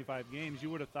 20, 25 games, you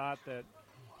would have thought that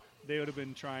they would have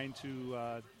been trying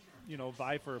to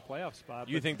vie for a playoff spot.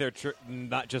 You think they're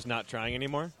not trying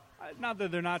anymore? Not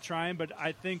that they're not trying, but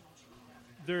I think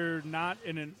they're not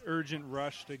in an urgent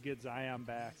rush to get Zion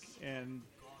back. And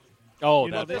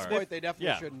at this point, they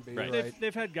definitely shouldn't be. Right.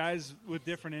 They've had guys with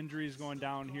different injuries going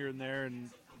down here and there, and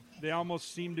they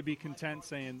almost seem to be content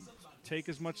saying, take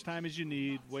as much time as you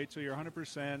need, wait till you're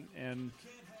 100%, and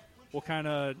we'll kind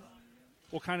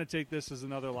of take this as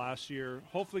another last year.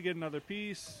 Hopefully get another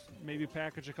piece, maybe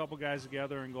package a couple guys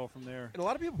together and go from there. And a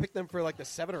lot of people picked them for like the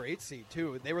 7 or 8 seed,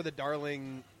 too. They were the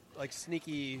darling,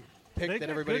 sneaky pick that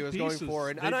everybody was going for.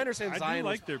 And I understand Zion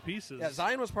like their pieces. Yeah,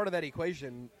 Zion was part of that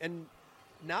equation. And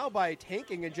now by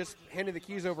tanking and just handing the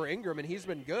keys over Ingram, and he's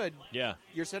been good,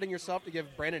 you're setting yourself to give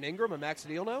Brandon Ingram a max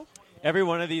deal now? Every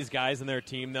one of these guys in their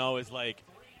team, though, is like,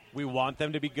 we want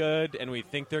them to be good, and we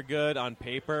think they're good on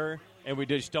paper, and we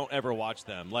just don't ever watch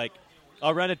them. Like,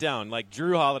 I'll run it down. Like,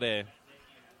 Drew Holiday,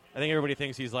 I think everybody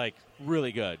thinks he's, like,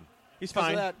 really good. He's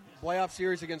fine. Because of that playoff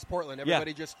series against Portland,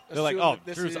 everybody just they're like, assumed oh,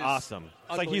 this Drew's is awesome.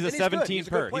 It's like he's a and 17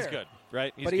 per. He's He's good,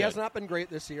 right? He's but he good. has not been great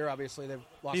this year, obviously. They've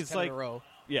lost 10 in a row.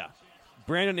 Yeah.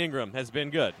 Brandon Ingram has been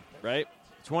good, right?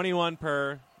 21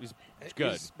 per. He's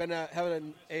good. He's been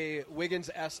having a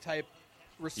Wiggins-esque type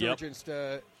resurgence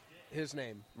to his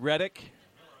name. Redick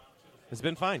has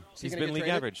been fine. He's been league traded?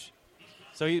 average.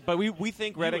 So, but we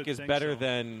think You Redick would is think better so.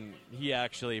 than he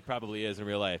actually probably is in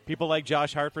real life. People like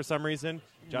Josh Hart for some reason.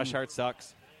 Josh Hart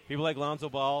sucks. People like Lonzo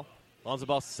Ball. Lonzo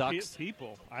Ball sucks.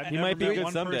 People. I've He never might be met good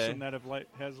one someday. person that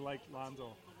has liked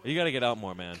Lonzo. You got to get out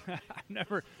more, man. I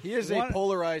never. He is one- a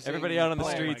polarizing. Everybody out on the Oh,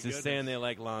 my streets is goodness. saying they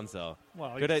like Lonzo.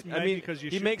 Well, Good. it's I maybe mean, because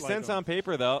you he shoot makes like sense him. on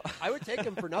paper, though. I would take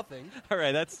him for nothing. All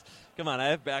right, come on. I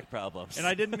have back problems. And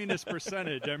I didn't mean his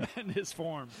percentage. I meant his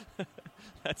form.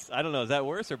 I don't know. Is that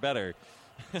worse or better?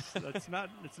 It's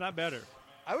not better.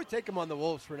 I would take him on the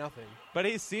Wolves for nothing. But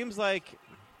he seems like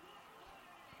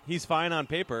he's fine on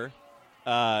paper.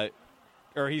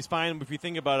 Or he's fine if you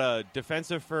think about a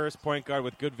defensive first point guard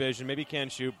with good vision, maybe can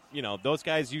shoot. You know, those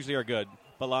guys usually are good,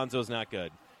 but Lonzo's not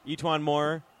good. Etwan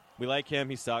Moore, we like him.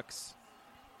 He sucks.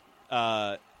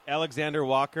 Alexander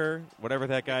Walker, whatever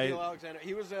that guy. Nikhil Alexander.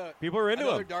 He was People are into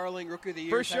another him. darling rookie of the year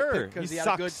For sure. because He he had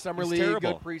sucks. a good summer He's league,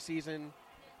 terrible. good preseason.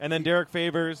 And then Derek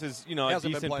Favors is, a Hasn't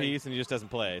been decent playing. piece, and he just doesn't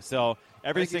play. So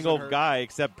every I think he's single been hurt. guy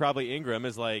except probably Ingram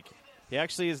is like, he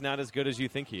actually is not as good as you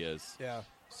think he is. Yeah.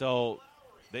 So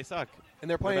they suck. And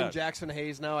they're playing bad. Jackson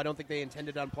Hayes now. I don't think they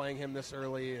intended on playing him this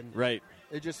early. And Right.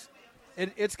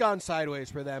 it's gone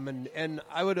sideways for them. And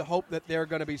I would hope that they're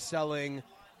going to be selling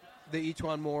the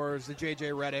Etwan Moores, the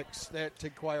J.J. Redicks, to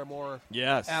acquire more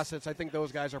Yes. assets. I think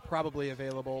those guys are probably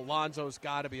available. Lonzo's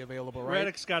got to be available, right?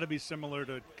 Reddick's got to be similar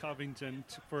to Covington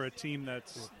for a team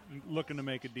that's looking to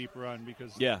make a deep run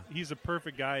because he's a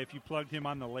perfect guy. If you plugged him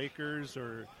on the Lakers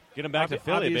or Get him back to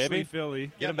Philly, obviously baby.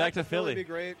 Philly. Get him back to Philly. Would be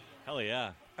great. Hell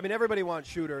yeah. I mean, everybody wants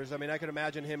shooters. I mean, I could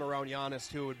imagine him around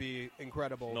Giannis, too, would be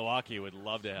incredible. Milwaukee would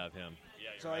love to have him.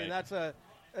 So I mean, that's a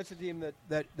team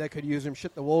that could use him.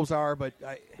 Shit, the Wolves are, but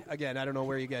I don't know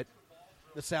where you get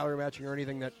the salary matching or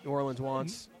anything that New Orleans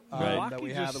wants Right. that we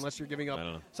Milwaukee have, just- unless you're giving I up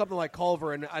don't know. something like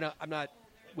Culver. And I'm not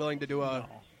willing to do a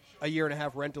No. year and a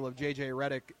half rental of J.J.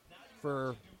 Redick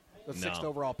for the sixth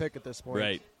overall pick at this point.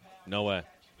 Right. No way.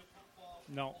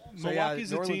 No, So, yeah,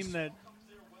 Milwaukee's New a Orleans- team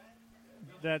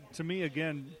that to me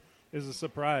again is a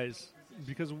surprise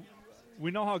because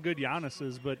we know how good Giannis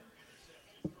is, but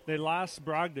they lost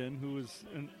Brogdon, who was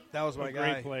That was my a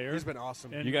guy. great player. He's been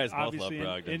awesome. And You guys both love obviously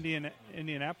Brogdon.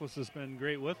 Indianapolis has been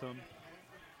great with him,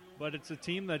 but it's a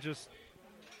team that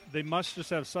they must just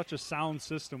have such a sound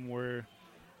system where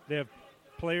they have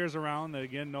players around that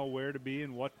again know where to be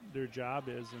and what their job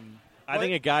is. And I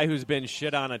think a guy who's been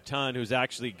shit on a ton who's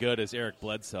actually good is Eric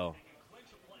Bledsoe.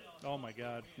 oh my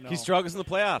God, no. He struggles in the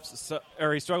playoffs,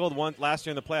 or he struggled last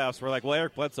year in the playoffs. We're like, well,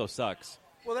 Eric Bledsoe sucks.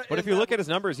 Well, But if you look at his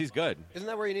numbers, he's good. Isn't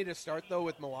that where you need to start, though,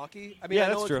 with Milwaukee? I mean, Yeah, I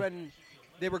know that's it's true. been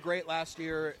they were great last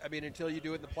year. I mean, until you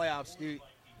do it in the playoffs. I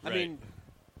Right. mean,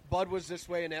 Bud was this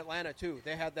way in Atlanta, too.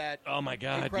 They had that Oh, my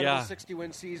God, incredible yeah.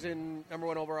 60-win season, number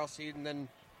one overall seed, and then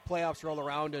playoffs roll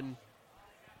around, and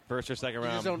First or second You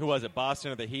just round. don't- Who was it,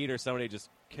 Boston or the Heat or somebody just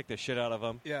kicked the shit out of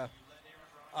him? yeah.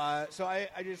 So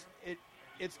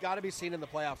it's got to be seen in the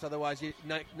playoffs. Otherwise,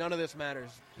 none of this matters.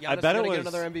 Giannis I bet is it gonna was- get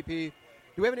another MVP.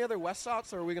 Do we have any other West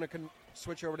thoughts, or are we going to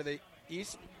switch over to the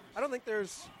East? I don't think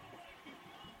there's.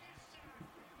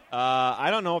 I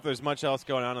don't know if there's much else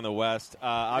going on in the West.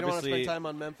 I don't want to Obviously, spend time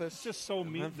on Memphis. It's just so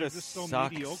they're Memphis just so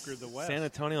sucks. mediocre. The West. San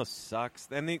Antonio sucks.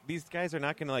 And these guys are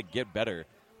not going to get better.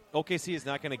 OKC is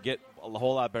not going to get a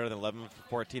whole lot better than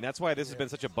 11-14. That's why this has been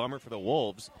such a bummer for the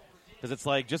Wolves, because it's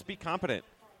like, just be competent.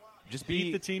 Just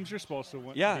beat the teams you're supposed to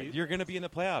win. Yeah, beat. you're going to be in the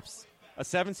playoffs. A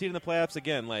 7 seed in the playoffs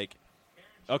again. Like,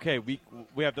 okay, we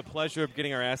have the pleasure of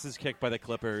getting our asses kicked by the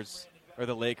Clippers or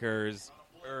the Lakers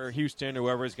or Houston or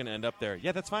whoever is going to end up there.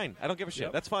 Yeah, that's fine. I don't give a shit.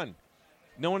 Yep. That's fun.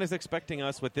 No one is expecting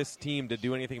us with this team to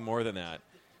do anything more than that.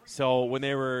 So when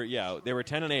they were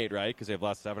 10-8, right? Because they've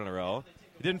lost 7 in a row.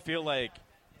 It didn't feel like.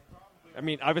 I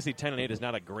mean, obviously 10-8 is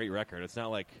not a great record. It's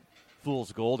not like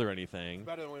fool's gold or anything.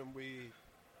 Better than when we.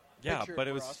 Yeah, pictured but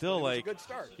it for was us, still but it was like a good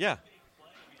start. Yeah,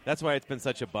 that's why it's been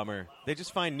such a bummer. They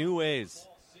just find new ways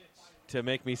to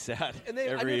make me sad And I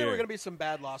every knew there were year. going to be some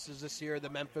bad losses this year. The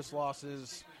Memphis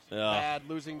losses, Ugh. bad,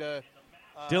 losing to.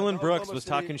 Dylan Brooks Oklahoma was City.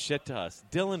 talking shit to us.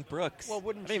 Dylan Brooks. Well,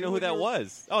 wouldn't I didn't you even know who when that you're-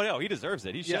 was. Oh no, he deserves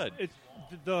it. He Yeah.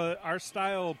 should. Our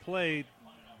style of play,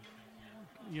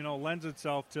 lends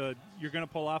itself to you're going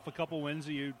to pull off a couple wins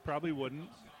that you probably wouldn't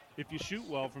if you shoot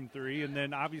well from three, and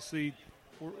then obviously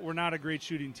we're not a great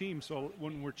shooting team, so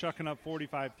when we're chucking up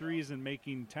 45 threes and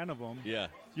making 10 of them, Yeah.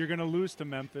 you're going to lose to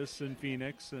Memphis and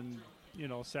Phoenix and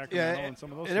Sacramento Yeah, and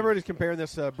some of those. and teams. everybody's comparing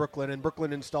this to Brooklyn, and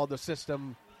Brooklyn installed the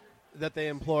system that they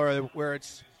employ where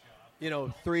it's,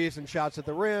 threes and shots at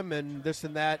the rim and this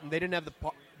and that, and they didn't have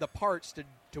the parts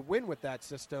to win with that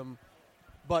system.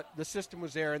 but the system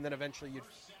was there, and then eventually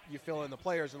you fill in the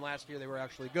players, and last year they were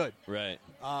actually good. Right.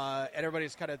 And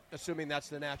everybody's kind of assuming that's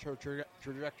the natural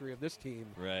trajectory of this team.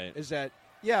 Right. Is that,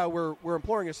 we're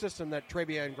employing a system that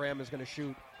Travion Graham is going to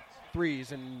shoot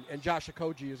threes, and Josh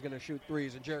Okogie is going to shoot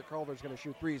threes, and Jarrett Culver is going to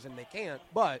shoot threes, and they can't.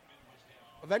 But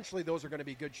eventually those are going to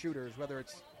be good shooters, whether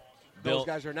it's those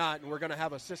guys or not, and we're going to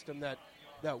have a system that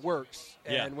works.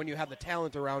 And when you have the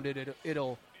talent around it,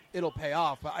 it'll pay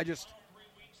off. But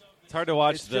it's hard to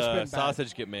watch the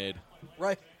sausage get made.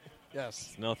 Right.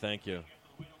 Yes. No, thank you.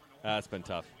 It's been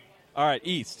tough. All right,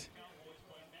 East.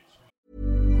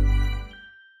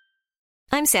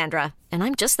 I'm Sandra, and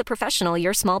I'm just the professional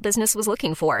your small business was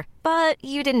looking for. But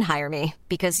you didn't hire me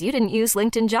because you didn't use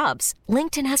LinkedIn Jobs.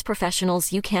 LinkedIn has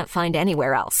professionals you can't find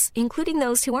anywhere else, including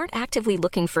those who aren't actively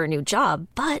looking for a new job,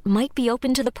 but might be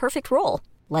open to the perfect role,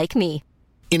 like me.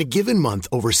 In a given month,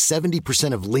 over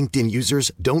 70% of LinkedIn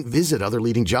users don't visit other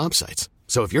leading job sites.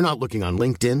 So if you're not looking on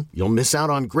LinkedIn, you'll miss out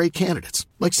on great candidates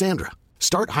like Sandra.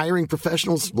 Start hiring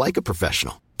professionals like a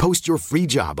professional. Post your free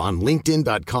job on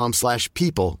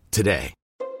linkedin.com/people today.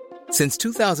 Since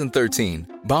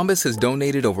 2013, Bombas has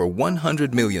donated over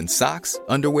 100 million socks,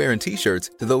 underwear, and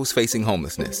T-shirts to those facing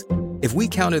homelessness. If we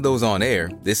counted those on air,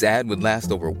 this ad would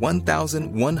last over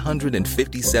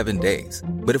 1,157 days.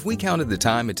 But if we counted the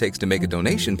time it takes to make a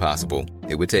donation possible,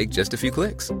 it would take just a few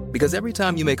clicks. Because every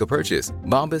time you make a purchase,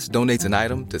 Bombas donates an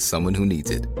item to someone who needs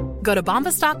it. Go to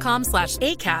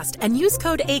bombas.com/ACAST and use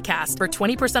code ACAST for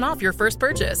 20% off your first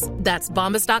purchase. That's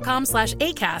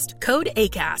bombas.com/ACAST, code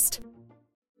ACAST.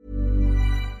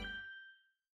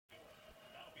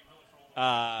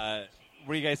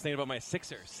 What do you guys think about my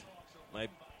Sixers? My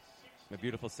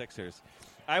beautiful Sixers.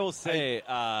 I will say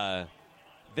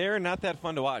they're not that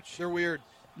fun to watch. They're weird.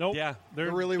 Nope. Yeah.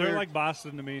 They're really weird. They're like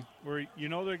Boston to me, where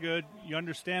they're good, you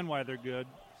understand why they're good,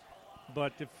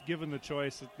 but if given the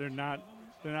choice, they're not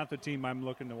the team I'm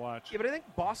looking to watch. Yeah, but I think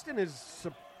Boston is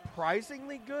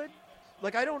surprisingly good.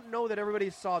 Like, I don't know that everybody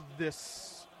saw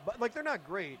this, but like they're not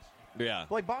great. Yeah.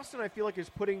 Like Boston, I feel like is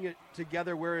putting it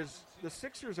together, whereas the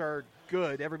Sixers are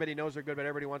good. Everybody knows they're good, but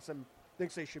everybody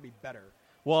thinks they should be better.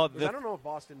 Well, I don't know if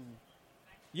Boston.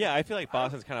 Yeah, I feel like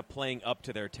Boston's kind of playing up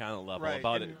to their talent level. Right.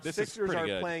 About and it. This Sixers is pretty are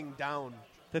good. playing down.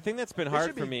 The thing that's been They hard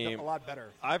should for be me, a lot better.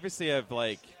 obviously, I've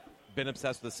been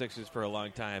obsessed with the Sixers for a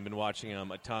long time. Been watching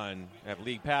them a ton. I have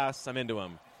League Pass. I'm into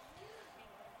them.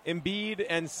 Embiid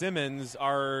and Simmons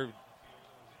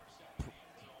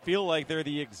feel like they're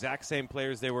the exact same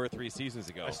players they were 3 seasons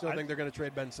ago. I still think they're going to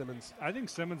trade Ben Simmons. I think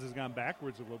Simmons has gone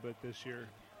backwards a little bit this year.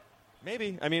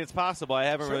 Maybe. I mean, it's possible. I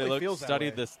haven't really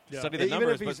studied the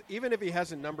numbers. Even if he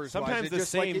hasn't numbers, sometimes the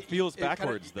same feels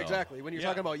backwards, though. Exactly. When you're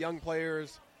talking about young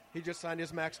players, he just signed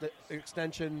his max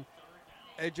extension.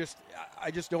 I just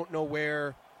don't know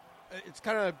where. It's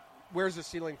kind of where's the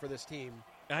ceiling for this team.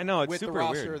 I know, it's with super the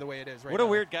roster weird. the way it is right What now. a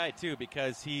weird guy, too,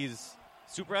 because he's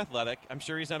super athletic. I'm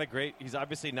sure he's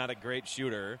obviously not a great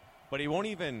shooter, but he won't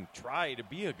even try to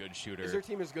be a good shooter. Is their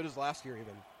team as good as last year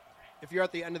even? If you're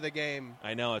at the end of the game.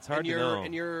 I know, it's hard to know.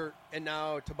 And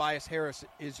now Tobias Harris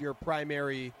is your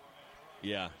primary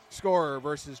yeah. scorer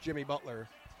versus Jimmy Butler.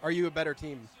 Are you a better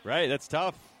team? Right, that's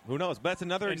tough. Who knows? But that's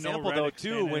another example, though,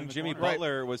 too, when Jimmy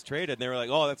Butler was traded. They were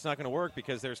like, oh, that's not going to work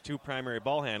because there's 2 primary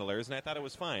ball handlers, and I thought it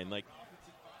was fine. Like,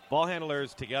 ball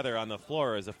handlers together on the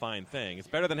floor is a fine thing. It's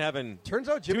better than having Turns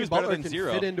out Jimmy Butler can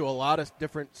fit into a lot of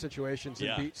different situations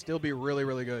and still be really,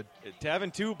 really good. To having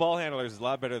 2 ball handlers is a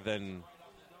lot better than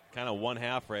kind of one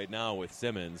half right now with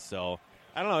Simmons. So,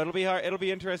 I don't know. It'll be hard. It'll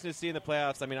be interesting to see in the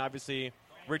playoffs. I mean, obviously,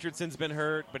 Richardson's been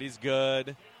hurt, but he's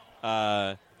good.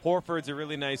 Horford's a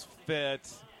really nice fit.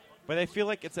 But I feel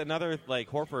like it's another, like,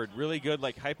 Horford, really good,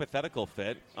 like, hypothetical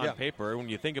fit on paper. When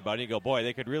you think about it, you go, boy,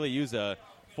 they could really use a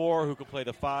 4 who could play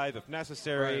the 5 if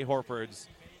necessary. Right. Horford's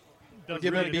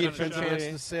give him a chance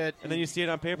to sit. And then you see it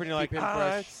on paper, and you're like,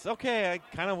 it's okay. I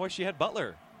kind of wish you had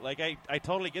Butler. Like, I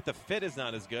totally get the fit is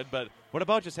not as good, but what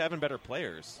about just having better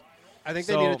players? I think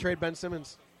they need to trade Ben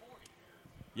Simmons.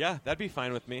 Yeah, that'd be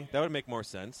fine with me. That would make more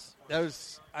sense.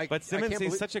 But Simmons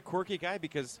is such a quirky guy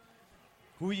because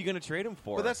who are you going to trade him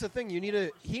for? But that's the thing.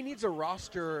 He needs a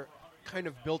roster kind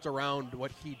of built around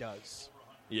what he does.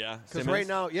 Yeah, because right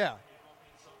now,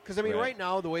 Because, I mean, right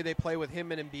now, the way they play with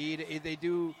him and Embiid, they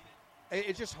do –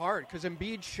 it's just hard because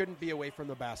Embiid shouldn't be away from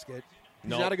the basket. He's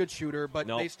not a good shooter, but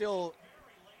they still –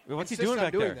 What's he doing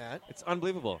back there? That. It's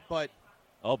unbelievable. But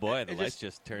oh, boy, the lights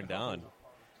just turned down.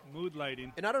 Mood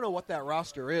lighting. And I don't know what that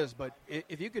roster is, but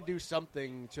if you could do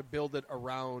something to build it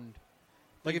around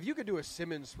 – like if you could do a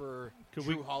Simmons for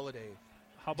Drew Holiday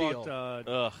How about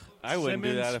I wouldn't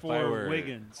Simmons do that if for I were –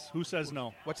 Wiggins? Who says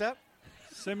no? What's that?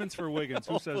 Simmons for Wiggins.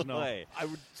 Who says no? Boy. I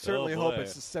would certainly hope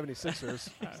it's the 76ers.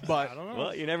 But I don't know.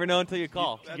 Well, you never know until you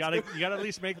call. You got to at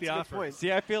least make the That's a good offer. point.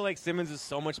 See, I feel like Simmons is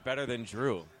so much better than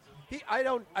Drew. I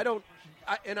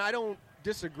don't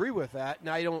disagree with that,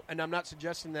 and I'm not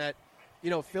suggesting that,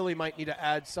 Philly might need to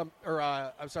add some, or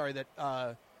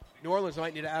that New Orleans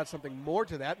might need to add something more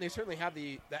to that, and they certainly have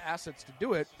the assets to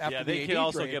do it. After Yeah, the they AD could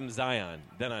also trade. give him Zion.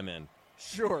 Then I'm in.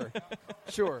 Sure.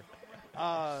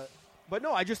 But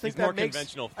no, I just think He's more that makes.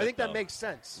 conventional fit, I think that though. makes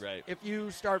sense. Right. If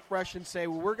you start fresh and say,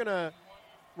 well, we're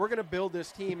gonna build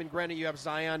this team, and granted, you have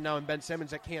Zion now and Ben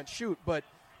Simmons that can't shoot, but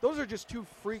those are just two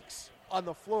freaks on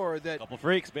the floor that Couple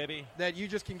freaks, baby. that you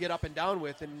just can get up and down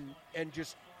with, and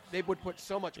just they would put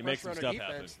so much You make pressure some on a stuff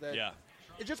defense happen. that Yeah.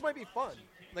 it just might be fun.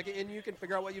 And you can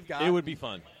figure out what you've got. It would be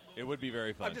fun. It would be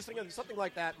very fun. I'm just thinking something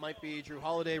like that might be Drew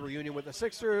Holiday reunion with the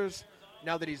Sixers.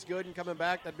 Now that he's good and coming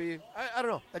back, that'd be I don't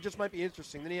know. That just might be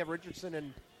interesting. Then you have Richardson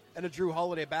and a Drew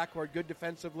Holiday backcourt, good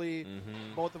defensively.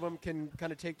 Mm-hmm. Both of them can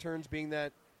kind of take turns being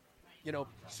that,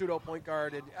 pseudo point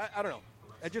guard. And I don't know.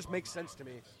 It just makes sense to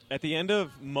me. At the end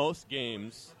of most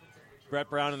games, Brett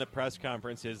Brown in the press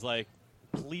conference is like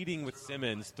pleading with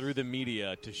Simmons through the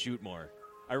media to shoot more.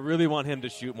 I really want him to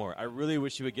shoot more. I really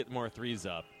wish he would get more threes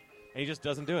up. And he just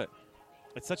doesn't do it.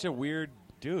 It's such a weird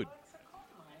dude.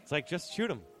 It's like, just shoot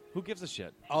him. Who gives a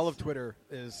shit? All of Twitter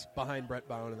is behind Brett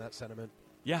Brown in that sentiment.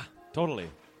 Yeah, totally.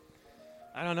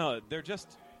 I don't know. They're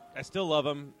just – I still love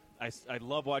them. I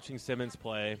love watching Simmons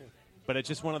play. But it's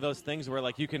just one of those things where,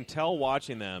 like, you can tell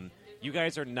watching them, you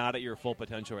guys are not at your full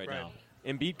potential right now.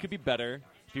 Embiid could be better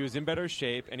if he was in better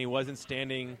shape and he wasn't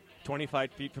standing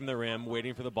 25 feet from the rim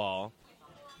waiting for the ball.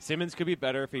 Simmons could be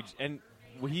better if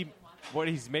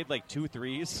he's made like 2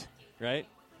 threes, right?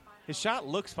 His shot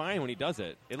looks fine when he does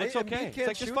it. It looks okay. Embiid can't It's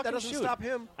like, just shoot. fucking That doesn't shoot. stop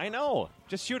him. I know.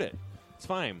 Just shoot it. It's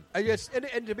fine.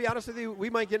 And to be honest with you,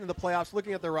 we might get into the playoffs.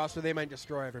 Looking at their roster, they might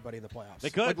destroy everybody in the playoffs. They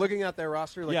could. Like, looking at their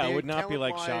roster, like, Yeah, it they, would not be,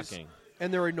 like, talent-wise, shocking.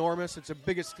 And they're enormous. It's the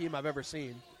biggest team I've ever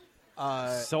seen.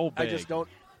 So big. I just don't.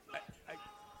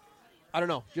 I don't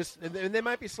know. And they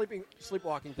might be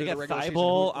sleepwalking through They the got regular season.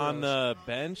 Thibault Who on knows? the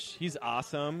bench. He's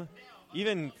awesome.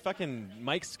 Even fucking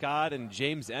Mike Scott and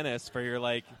James Ennis for your,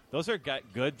 like, those are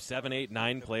good 7, 8,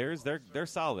 9 players. They're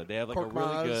solid. They have like a really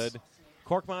Korkmaz. good.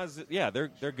 Korkmaz, yeah, they're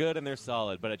good and they're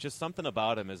solid. But it's just something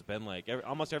about him has been like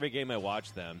almost every game I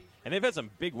watch them, and they've had some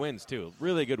big wins too,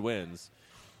 really good wins.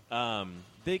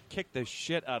 They kicked the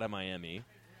shit out of Miami.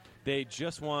 They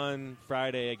just won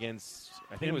Friday against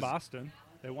I think it was Boston.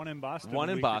 They won in Boston. One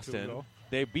a in week or two Boston. ago.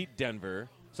 They beat Denver.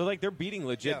 So, like, they're beating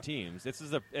legit teams.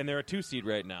 And they're a 2 seed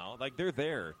right now. Like, they're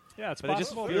there. Yeah, it's but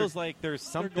possible. It just feels like there's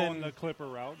They're something. going the Clipper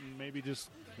route and maybe just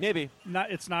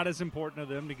not. It's not as important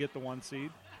to them to get the 1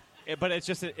 seed. But it's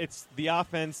just it's the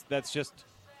offense that's just.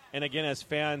 And again, as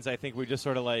fans, I think we just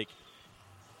sort of like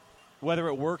whether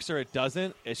it works or it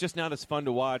doesn't. It's just not as fun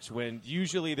to watch when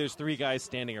usually there's 3 guys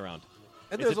standing around.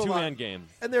 And it's there's a 2-man lot, game.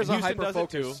 And there's a Houston hyper does it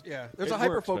focus. too. Yeah, there's It a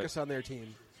hyper works, focus but- on their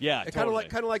team. Yeah, totally.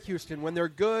 kind of like Houston. When they're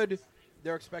good,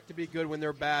 they're expected to be good. When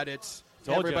they're bad, it's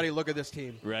Told everybody ya. look at this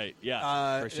team. Right.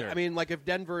 Yeah. For sure. I mean, like if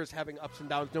Denver is having ups and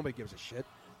downs, nobody gives a shit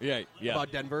Yeah.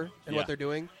 about Denver and Yeah. what they're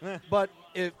doing. Eh. But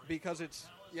because it's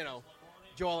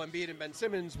Joel Embiid and Ben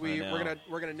Simmons, I we're know.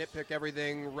 gonna nitpick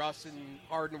everything. Russ and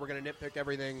Harden, we're gonna nitpick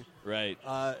everything. Right.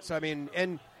 So I mean,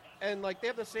 and like they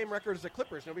have the same record as the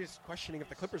Clippers. Nobody's questioning if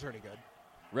the Clippers are any good.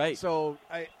 Right. So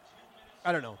I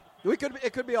don't know.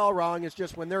 It could be all wrong. It's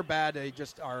just when they're bad, they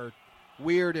just are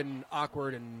weird and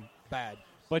awkward and bad.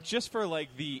 But just for like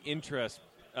the interest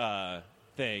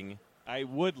thing, I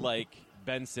would like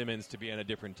Ben Simmons to be on a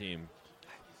different team.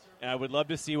 And I would love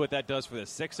to see what that does for the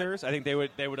Sixers. I think they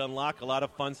would unlock a lot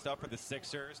of fun stuff for the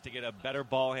Sixers to get a better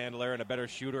ball handler and a better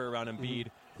shooter around Embiid,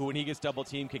 who when he gets double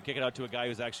teamed can kick it out to a guy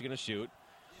who's actually going to shoot.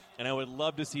 And I would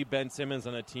love to see Ben Simmons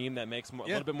on a team that makes a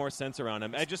little bit more sense around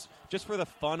him. I just for the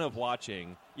fun of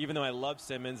watching, even though I love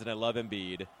Simmons and I love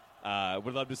Embiid,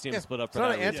 would love to see him split up. It's for not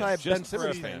that an reason. anti-Ben Just for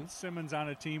Simmons a fan. fan. Simmons on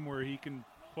a team where he can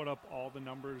put up all the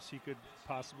numbers he could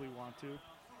possibly want to.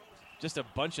 Just a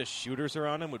bunch of shooters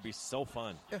around him would be so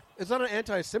fun. Yeah, it's not an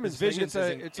anti-Simmons His thing.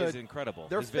 vision It's is incredible.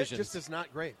 Their His fit visions. just is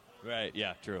not great. Right,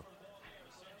 yeah, true.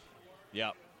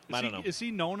 Yeah, I don't know. Is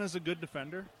he known as a good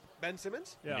defender? Ben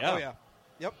Simmons? Yeah. Yeah. Oh yeah.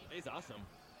 Yep. He's awesome.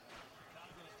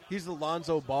 He's the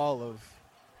Lonzo Ball of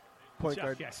point Yeah,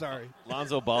 guard. yeah. Sorry.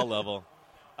 Lonzo Ball level.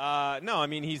 No, I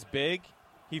mean, he's big.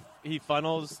 He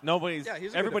funnels. He's a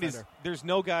good defender. There's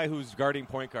no guy who's guarding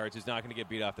point guards who's not going to get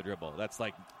beat off the dribble. That's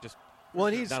like just Well,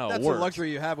 and not how it that's a works.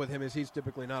 luxury you have with him is he's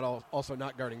typically not also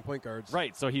not guarding point guards.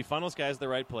 Right, so he funnels guys to the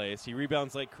right place. He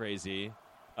rebounds like crazy.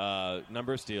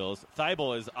 number of steals.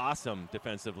 Thibault is awesome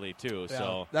defensively too. Yeah,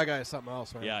 so that guy is something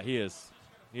else, man. Yeah, he is.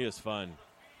 He is fun.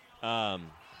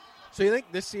 So you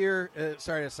think this year,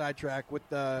 sorry to sidetrack, with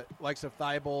the likes of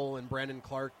Thibault and Brandon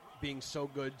Clark being so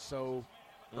good so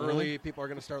early, people are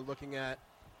going to start looking at,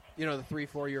 the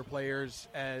 3-4 year players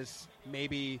as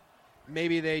maybe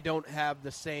they don't have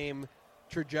the same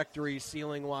trajectory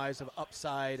ceiling wise of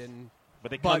upside, but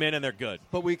they come in and they're good.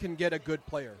 But we can get a good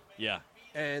player. Yeah.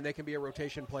 And they can be a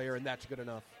rotation player, and that's good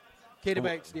enough. Keita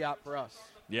Banks-Diop for us.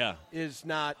 Yeah. Is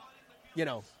not,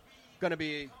 going to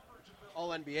be all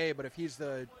NBA, but if he's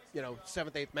the,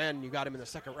 7th, 8th man and you got him in the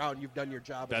second round, you've done your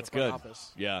job That's as a front good.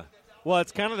 office. Yeah. Well,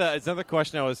 it's kind of it's another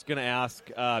question I was going to ask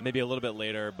maybe a little bit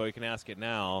later, but we can ask it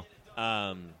now.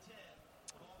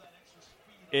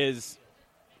 Is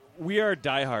we are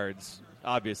diehards,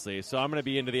 obviously, so I'm going to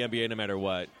be into the NBA no matter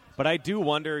what. But I do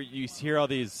wonder, you hear all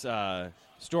these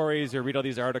stories or read all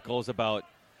these articles about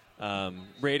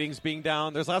ratings being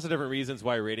down. There's lots of different reasons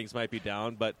why ratings might be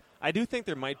down, but I do think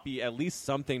there might be at least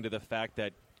something to the fact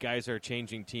that guys are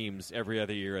changing teams every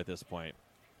other year at this point.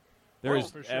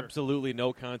 There's absolutely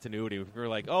no continuity. We're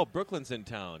like, oh, Brooklyn's in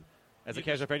town. As a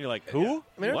casual fan, you're like, who?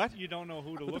 What? You don't know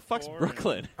who to look for. Who the fuck's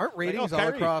Brooklyn? Aren't ratings all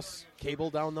across cable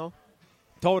down, though?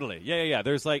 Totally. Yeah.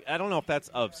 There's I don't know if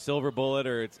that's a silver bullet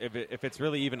or if it's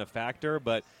really even a factor,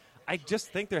 but I just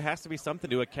think there has to be something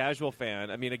to a casual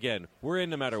fan. I mean, again, we're in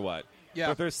no matter what. Yeah.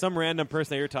 But if there's some random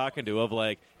person that you're talking to of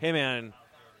like, hey, man,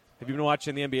 have you been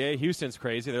watching the NBA? Houston's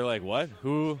crazy. They're like, what?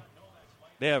 Who?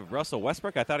 They have Russell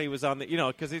Westbrook? I thought he was on the,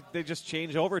 because they just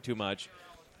change over too much.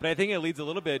 But I think it leads a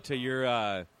little bit to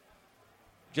your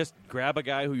just grab a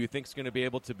guy who you think is going to be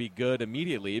able to be good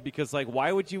immediately because,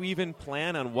 why would you even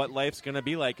plan on what life's going to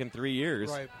be like in 3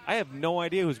 years? Right. I have no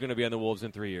idea who's going to be on the Wolves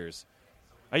in 3 years.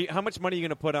 How much money are you going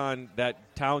to put on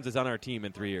that Towns is on our team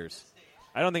in 3 years?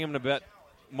 I don't think I'm going to bet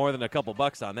more than a couple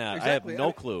bucks on that. Exactly. I have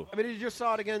no clue. I mean, you just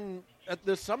saw it again at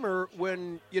this summer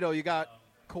when, you got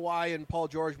Kawhi and Paul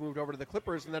George moved over to the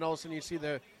Clippers, and then all of a sudden you see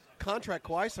the contract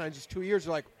Kawhi signs is 2 years.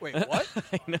 You're like, wait, what?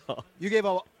 I know. You gave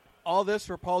all this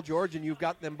for Paul George, and you've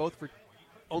got them both for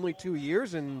only 2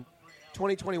 years, and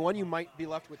 2021 you might be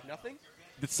left with nothing?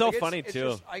 It's so funny,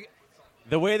 too.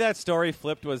 The way that story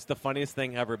flipped was the funniest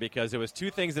thing ever because it was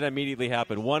two things that immediately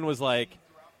happened. One was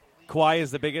Kawhi is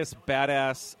the biggest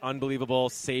badass, unbelievable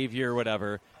savior,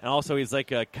 whatever, and also he's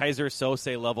like a Kaiser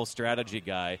Sose level strategy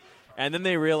guy. And then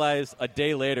they realized a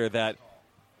day later that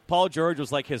Paul George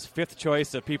was like his fifth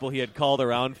choice of people he had called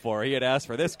around for. He had asked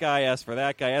for this guy, asked for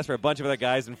that guy, asked for a bunch of other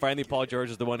guys, and finally Paul George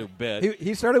is the one who bit.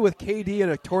 He started with KD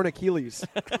and a torn Achilles.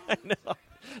 I know.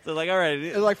 So all right.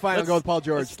 It's fine, I'll go with Paul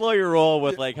George. Let's slow your roll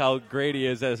with how great he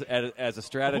is as a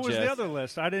strategist. Who was the other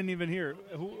list? I didn't even hear.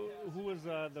 Who was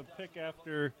the pick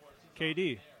after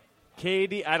KD?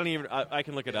 KD, I don't even. I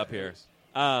can look it up here.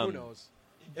 Who knows?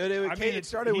 It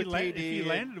started with KD. If he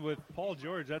landed with Paul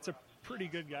George, that's a pretty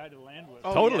good guy to land with.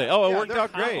 Totally. Yeah. It worked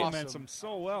out great. Compliments him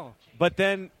so well. But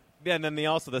then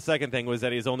the second thing was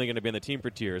that he's only going to be in the team for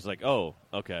 2 years. Oh,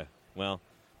 okay. Well,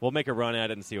 we'll make a run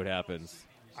at it and see what happens.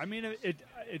 I mean, it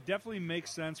definitely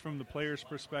makes sense from the player's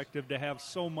perspective to have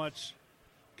so much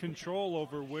control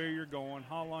over where you're going,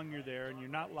 how long you're there, and you're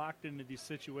not locked into these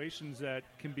situations that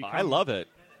can become. I love it,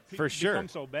 for sure. Become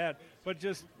so bad, but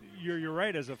just you're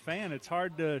right. As a fan, it's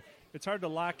hard to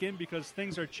lock in because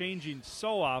things are changing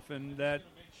so often that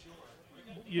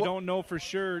you don't know for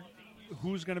sure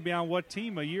who's going to be on what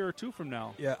team a year or two from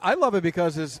now. Yeah, I love it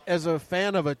because as a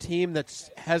fan of a team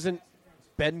that hasn't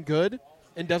been good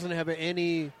and doesn't have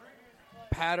any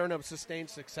pattern of sustained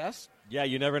success. Yeah,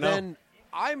 you never know. Then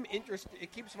I'm interested.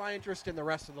 It keeps my interest in the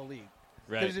rest of the league.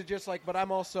 Right. Because it's just but I'm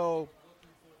also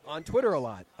on Twitter a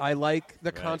lot. I like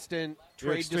the constant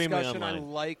trade discussion.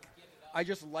 Online. I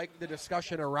just like the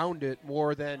discussion around it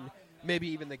more than maybe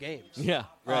even the games. Yeah,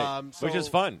 right. Which is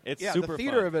fun. It's super fun. The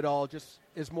theater of it all just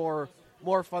is more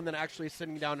fun than actually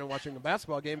sitting down and watching a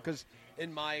basketball game because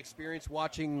in my experience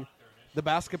watching the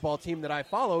basketball team that I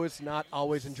follow is not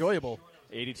always enjoyable.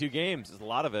 82 games is a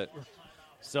lot of it.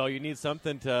 So you need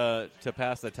something to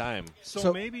pass the time.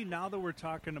 So maybe now that we're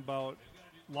talking about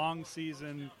long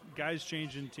season, guys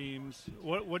changing teams,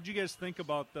 what do you guys think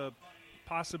about the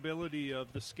possibility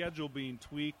of the schedule being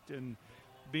tweaked and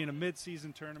being a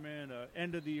mid-season tournament, an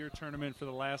end-of-the-year tournament for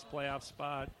the last playoff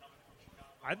spot?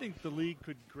 I think the league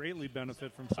could greatly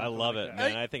benefit from something I love like it,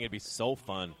 that. man. I think it'd be so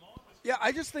fun. Yeah,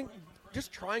 I just think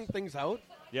just trying things out.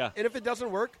 Yeah. And if it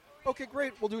doesn't work, okay,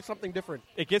 great, we'll do something different.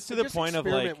 It gets to the point of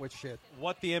with shit.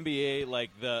 What the NBA,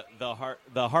 the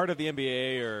heart of the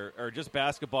NBA or just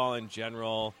basketball in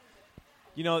general,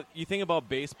 You know, you think about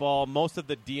baseball, most of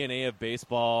the DNA of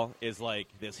baseball is like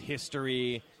this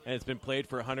history, and it's been played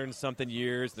for 100 and something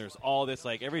years. There's all this,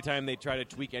 like, every time they try to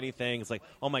tweak anything, it's like,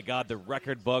 oh my God, the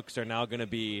record books are now going to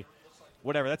be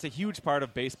whatever. That's a huge part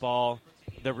of baseball.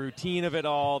 The routine of it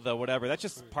all, the whatever, that's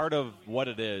just part of what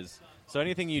it is. So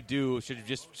anything you do should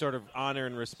just sort of honor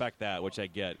and respect that, which I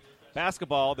get.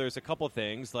 Basketball, there's a couple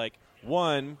things. Like,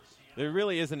 one, there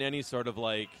really isn't any sort of,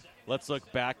 like, let's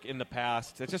look back in the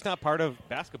past. It's just not part of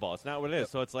basketball. It's not what it is.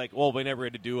 So it's like, well, we never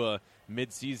had to do a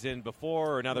mid-season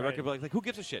before, or now the record book. Like, who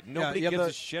gives a shit? Nobody gives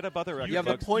a shit about the record You have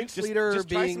the books. points leader just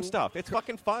being try some stuff. It's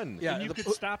fucking fun. Yeah, And you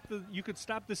could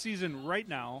stop the season right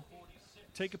now,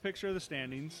 take a picture of the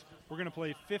standings. We're going to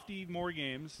play 50 more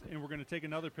games, and we're going to take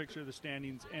another picture of the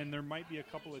standings, and there might be a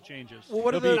couple of changes. Well,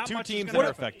 what are There'll the be two teams that what are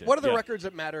are- affected. What are the Yeah. records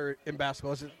that matter in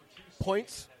basketball? Is it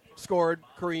points scored,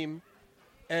 Kareem,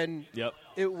 and Yep.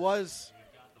 it was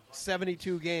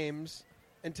 72 games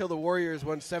until the Warriors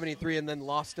won 73 and then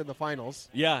lost in the finals.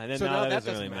 Yeah, and then So now now that that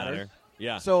doesn't really doesn't matter. matter.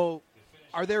 Yeah. So,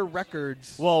 are there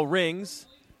records? Well, rings,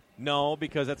 no,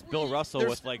 because that's Bill Russell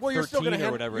There's- with like well, you're still 13 gonna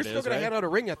or whatever You're it still is, going right? to hand out a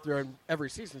ring at every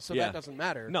season, so Yeah. that doesn't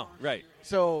matter. No, right.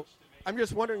 So, I'm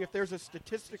just wondering if there's a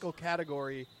statistical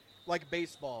category like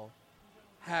baseball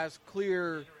has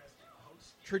clear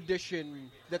tradition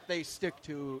that they stick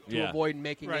to Yeah. avoid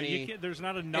making Right, any. there's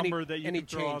not a number that you any can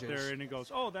throw out changes. there, and it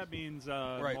goes, oh, that means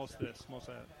most this, most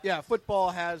that. Yeah, football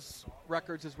has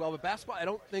records as well, but basketball, I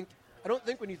don't think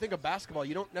when you think of basketball,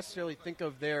 you don't necessarily think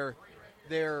of their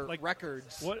Like,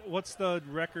 records. What's the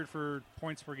record for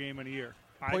points per game in a year?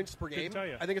 Points per couldn't game? tell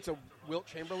you. I think it's a Wilt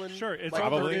Chamberlain. Sure, it's like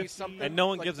probably 30 something, and no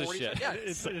one like gives a 40 shit. Yeah,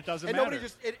 it doesn't and matter.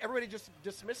 everybody just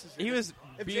dismisses it. He was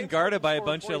If being James guarded Harden by a scored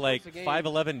bunch 40 of like points a game-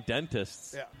 5'11"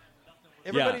 dentists. Yeah.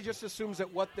 Everybody just assumes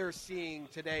that what they're seeing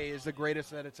today is the greatest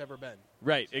that it's ever been.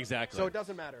 Right, exactly. So it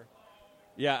doesn't matter.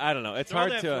 Yeah, I don't know. It's Throw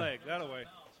hard that to. flag that away.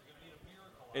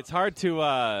 It's hard to.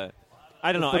 I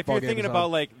don't know. If football you're game thinking is about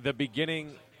on. like the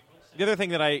beginning, the other thing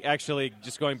that I actually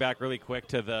just going back really quick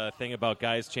to the thing about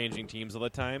guys changing teams all the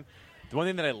time. The one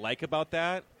thing that I like about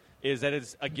that is that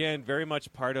it's again very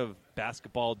much part of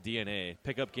basketball DNA.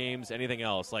 Pickup games, anything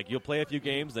else. Like you'll play a few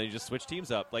games, then you just switch teams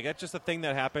up. Like that's just a thing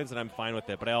that happens, and I'm fine with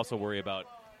it. But I also worry about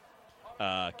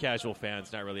casual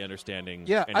fans not really understanding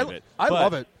any of it. I But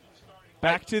love it.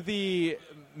 back to the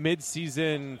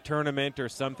mid-season tournament or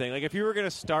something. Like if you were going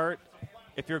to start,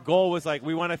 if your goal was like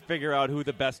we want to figure out who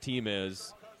the best team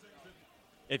is,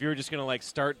 if you were just going to like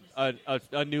start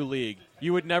a new league,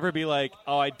 you would never be like,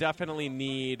 oh, I definitely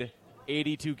need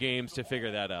 82 games to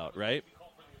figure that out, right?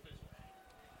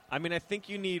 I mean, I think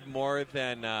you need more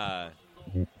than a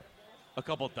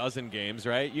couple dozen games,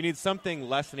 right? You need something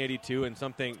less than 82 and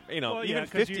something, Well, yeah, even 'cause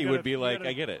 50 you would gotta- be you like, gotta-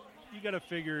 I get it. You got to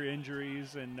figure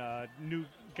injuries and new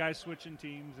guys switching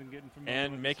teams and getting familiar with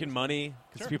And the making system. money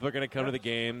because Sure. people are going to come to the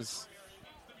games.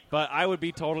 But I would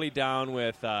be totally down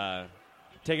with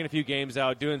taking a few games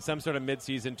out, doing some sort of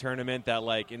mid-season tournament that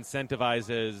like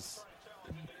incentivizes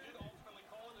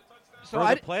So for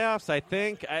I the playoffs. I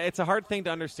think it's a hard thing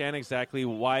to understand exactly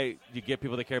why you get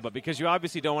people to care about, because you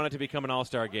obviously don't want it to become an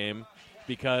all-star game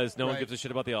because no one Right. gives a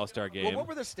shit about the all-star game. Well, what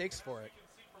were the stakes for it?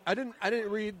 I didn't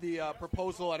read the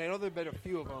proposal, and I know there've been a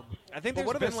few of them. I think but there's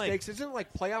what are been the like stakes? Isn't it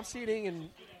like playoff seeding and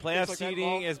playoff things like that seeding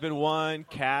involved? has been one,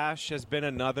 cash has been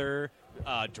another,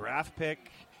 draft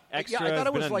pick extra Yeah, I thought has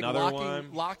it was been like another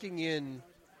one. locking in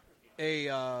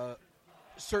a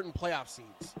certain playoff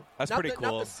seeds. That's not pretty the,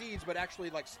 cool. Not the seeds, but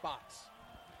actually like spots.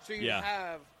 So you Yeah.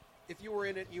 have, if you were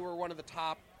in it, you were one of the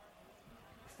top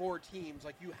 4 teams.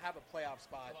 Like you have a playoff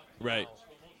spot, Right. now.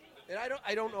 And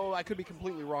I don't know. I could be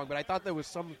completely wrong, but I thought there was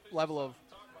some level of.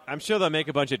 I'm sure they'll make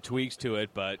a bunch of tweaks to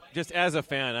it, but just as a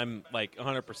fan, I'm like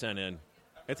 100% in.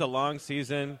 It's a long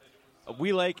season.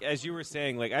 We like, as you were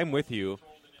saying, like I'm with you.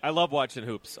 I love watching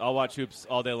hoops. I'll watch hoops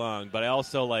all day long, but I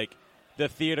also like the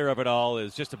theater of it all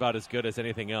is just about as good as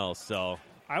anything else. So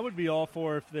I would be all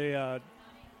for if they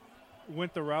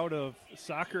went the route of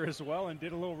soccer as well and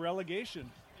did a little relegation.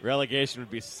 relegation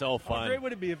would be so How fun. great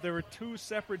would it be if there were 2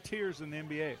 separate tiers in the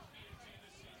NBA?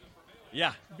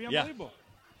 Yeah, It'd be yeah. unbelievable.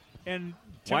 And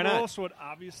Why not? Timberwolves would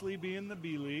obviously be in the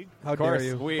B League. How Of course,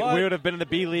 dare you? we But would have been in the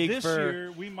B League This for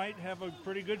year, we might have a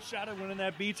pretty good shot at winning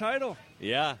that B title.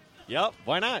 yeah, yep.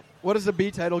 Why not? What does the B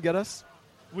title get us?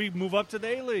 We move up to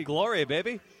the A League. Glory,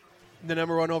 baby. The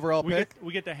number 1 overall We pick.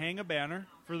 get to hang a banner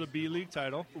for the B League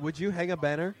title. Would you hang a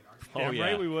banner? Damn yeah.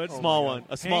 right we would. Small one,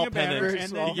 a small hang a banner, pennant.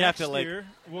 and then You have next to like. year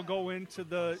we'll go into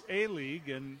the A League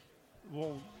and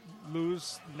we'll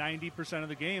lose 90% of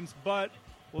the games, but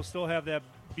we'll still have that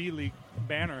B League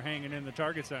banner hanging in the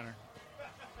Target Center.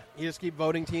 You just keep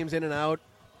voting teams in and out.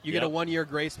 You get a 1 year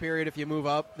grace period if you move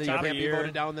up. Then you can't be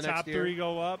voted down the next Top year. 3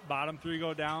 go up, bottom 3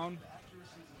 go down.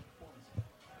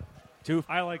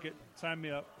 I like it. Sign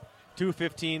me up. 2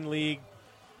 15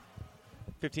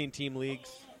 team leagues,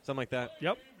 something like that.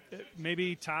 Yep.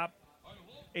 Maybe top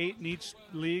 8 in each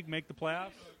league make the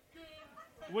playoffs.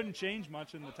 It wouldn't change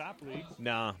much in the top league.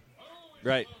 Nah.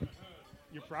 Right.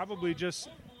 You're probably just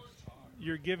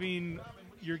you're giving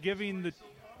the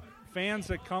fans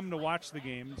that come to watch the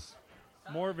games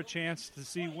more of a chance to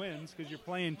see wins because you're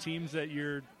playing teams that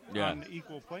you're on an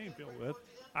equal playing field with.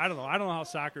 I don't know how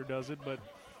soccer does it, but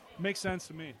it makes sense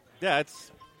to me. Yeah,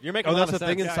 you're making a lot of sense.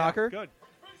 That's a thing in soccer? Good.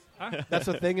 Huh? That's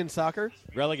a thing in soccer?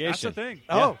 Relegation. That's a thing.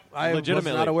 Oh, I was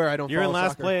legitimately not aware. I don't You're in follow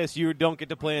last soccer. place. You don't get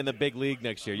to play in the big league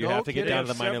next year. You have to get down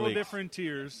to the minor several leagues. Different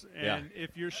tiers, and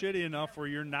if you're shitty enough where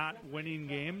you're not winning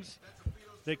games,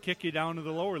 they kick you down to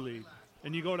the lower league.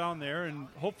 And you go down there, and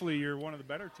hopefully you're one of the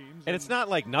better teams. And it's not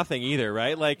like nothing either,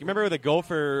 right? Like, remember the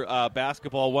Gopher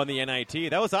basketball won the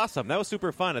NIT? That was awesome. That was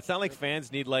super fun. It's not like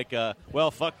fans need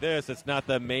fuck this. It's not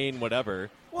the main whatever.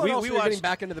 Well, we watched, getting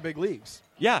back into the big leagues.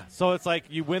 Yeah, so it's like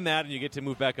you win that and you get to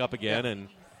move back up again. And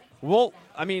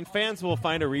fans will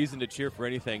find a reason to cheer for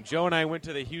anything. Joe and I went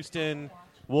to the Houston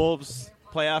Wolves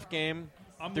playoff game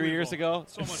 3 years ago.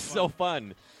 So much fun. So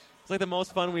fun. It's like the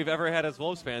most fun we've ever had as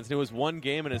Wolves fans. And it was one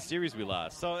game in a series we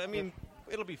lost. So,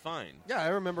 it'll be fine. Yeah, I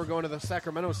remember going to the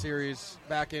Sacramento series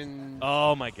back in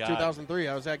 2003.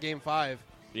 I was at Game 5.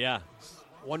 Yeah.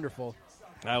 Wonderful.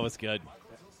 That was good.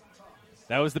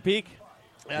 That was the peak.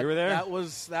 You were there? That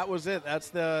was it.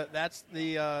 That's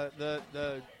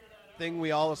the thing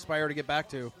we all aspire to get back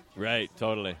to. Right,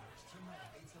 totally.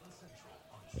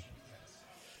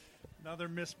 Another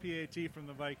missed PAT from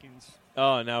the Vikings.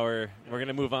 Oh, now we're going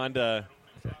to move on to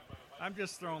I'm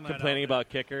just throwing that complaining out about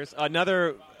kickers.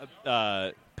 Another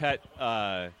pet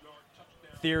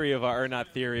theory of our, or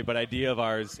not theory, but idea of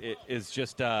ours is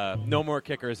just no more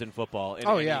kickers in football in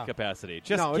any capacity.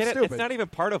 Just no, it's stupid. It's not even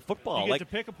part of football. You get to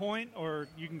pick a point, or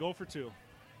you can go for 2.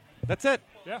 That's it.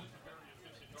 Yeah.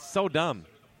 It's so dumb.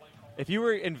 If you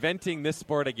were inventing this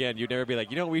sport again, you'd never be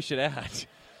like, you know what we should add?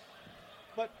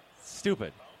 But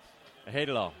stupid. I hate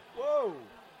it all. Whoa.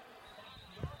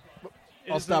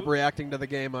 I'll stop reacting to the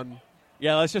game on.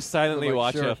 Yeah, let's just silently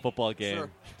watch sure. a football game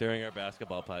during our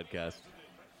basketball podcast.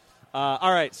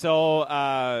 All right, so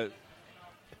I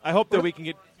hope that we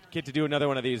can get to do another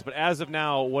one of these. But as of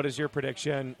now, what is your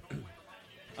prediction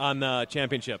on the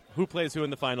championship? Who plays who in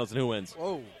the finals and who wins?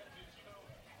 Whoa.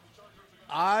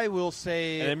 I will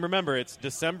say. And remember, it's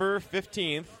December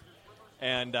 15th,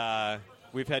 and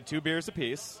we've had 2 beers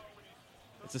apiece.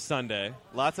 It's a Sunday.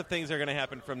 Lots of things are going to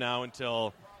happen from now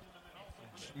until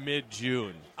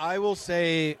mid-June. I will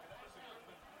say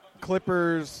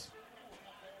Clippers.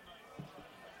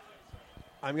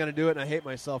 I'm going to do it, and I hate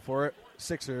myself for it.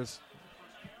 Sixers.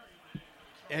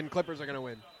 And Clippers are going to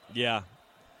win. Yeah.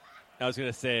 I was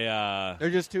going to say... they're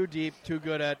just too deep, too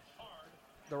good at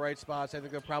the right spots. I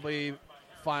think they'll probably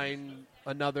find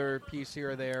another piece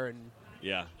here or there. And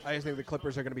yeah. I just think the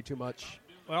Clippers are going to be too much.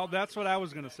 Well, that's what I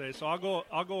was going to say. So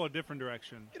I'll go a different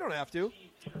direction. You don't have to.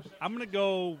 I'm going to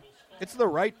go... It's the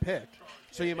right pick,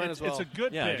 so you might as well. It's a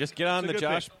good pick. Yeah, just get on the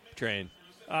Josh train.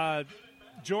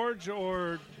 George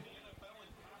or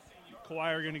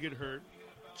Kawhi are going to get hurt.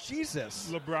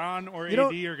 Jesus. LeBron or AD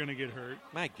are going to get hurt.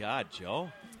 My God,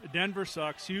 Joe. Denver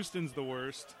sucks. Houston's the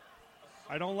worst.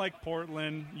 I don't like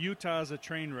Portland. Utah's a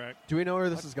train wreck. Do we know where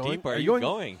this is going? Deep are you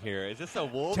going here? Is this a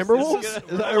Wolves?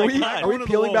 Timberwolves? Are we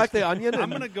peeling back the onion?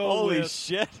 I'm going to go Holy with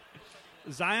shit.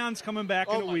 Zion's coming back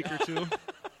in a week or two.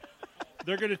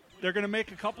 They're gonna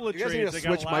make a couple of trades. They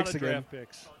got a lot of draft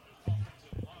picks.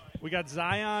 We got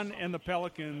Zion and the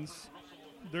Pelicans.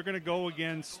 They're gonna go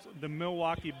against the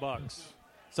Milwaukee Bucks.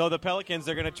 So the Pelicans,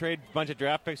 they're gonna trade a bunch of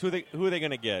draft picks. Who are they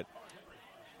gonna get?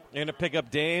 They're gonna pick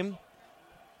up Dame.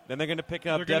 Then they're gonna pick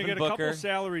up Devin Booker. They're gonna get a couple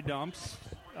salary dumps.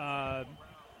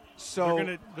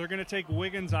 So they're gonna take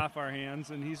Wiggins off our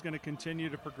hands, and he's gonna continue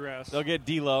to progress. They'll get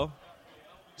D'Lo.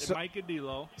 They might get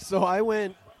D'Lo. So I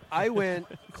went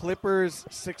Clippers,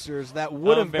 Sixers. That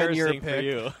would have been your pick. For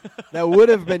you. That would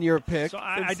have been your pick. So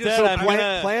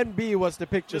plan B was to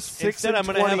pick just 6 and 20. I'm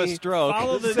going to have a stroke.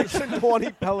 Follow the 6 and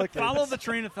 20 Pelicans. Follow the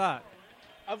train of thought.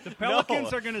 The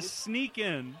Pelicans are going to sneak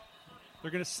in.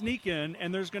 They're going to sneak in,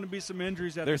 and there's going to be some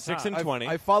injuries at the top. They're 6 and 20.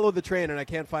 I followed the train, and I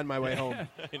can't find my way home.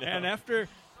 And after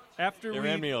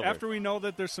we know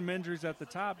that there's some injuries at the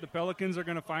top, the Pelicans are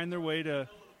going to find their way to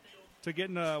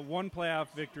getting one playoff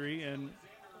victory, and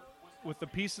with the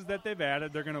pieces that they've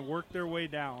added, they're going to work their way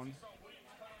down,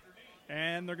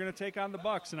 and they're going to take on the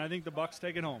Bucks, and I think the Bucks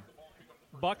take it home.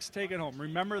 Bucks take it home.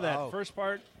 Remember that first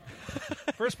part?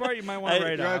 First part you might want to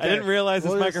write out. I didn't realize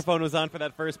this microphone was on for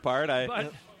that first part. I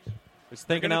was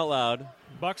thinking out loud.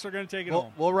 Bucks are going to take it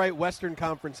home. We'll write Western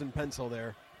Conference in pencil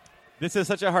there. This is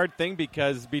such a hard thing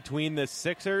because between the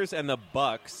Sixers and the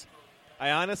Bucks,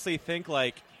 I honestly think,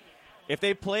 like, if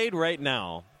they played right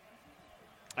now,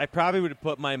 I probably would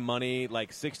put my money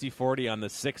like 60-40 on the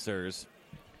Sixers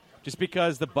just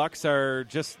because the Bucks are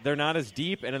just – they're not as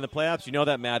deep, and in the playoffs, you know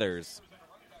that matters.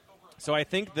 So I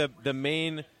think the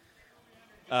main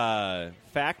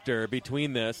factor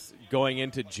between this going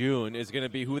into June is going to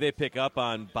be who they pick up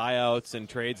on buyouts and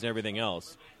trades and everything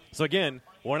else. So, again,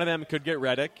 one of them could get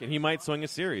Redick, and he might swing a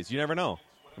series. You never know.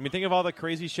 I mean, think of all the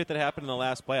crazy shit that happened in the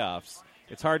last playoffs.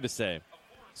 It's hard to say.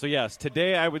 So, yes,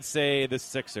 today I would say the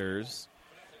Sixers.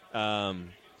 I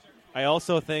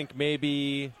also think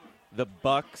maybe the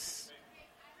Bucks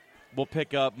will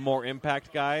pick up more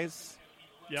impact guys.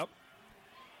 Yep.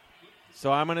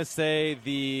 So I'm going to say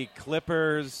the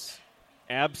Clippers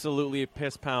absolutely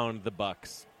piss pound the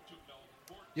Bucks.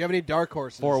 Do you have any dark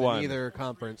horses 4-1. in either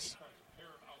conference?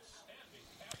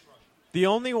 The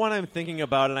only one I'm thinking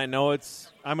about, and I know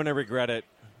I'm going to regret it.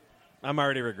 I'm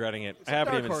already regretting it. I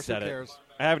haven't even said it.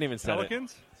 I haven't even said it.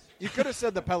 Pelicans? You could have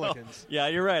said the Pelicans. Yeah,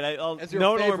 you're right.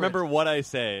 No one will remember what I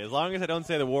say. As long as I don't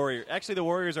say the Warriors. Actually, the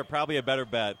Warriors are probably a better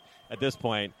bet at this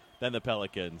point than the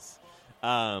Pelicans.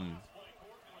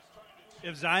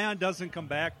 If Zion doesn't come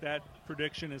back, that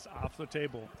prediction is off the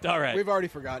table. All right. We've already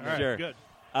forgotten. All right, sure. Good.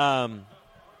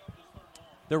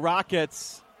 The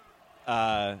Rockets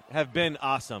have been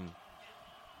awesome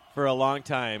for a long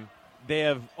time. They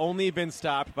have only been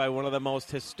stopped by one of the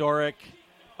most historic,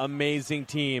 amazing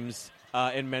teams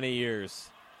in many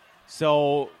years.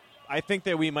 So I think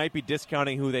that we might be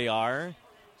discounting who they are.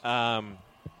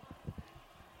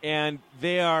 And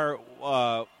they are,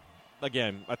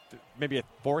 again, maybe a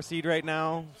 4 seed right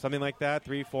now, something like that,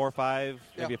 3, 4, 5,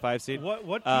 maybe a 5 seed.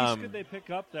 What piece could they pick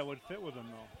up that would fit with them,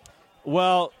 though?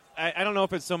 Well, I don't know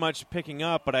if it's so much picking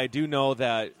up, but I do know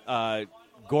that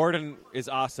Gordon is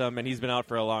awesome, and he's been out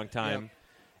for a long time. Yep.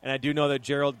 And I do know that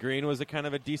Gerald Green was a kind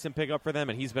of a decent pickup for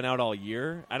them, and he's been out all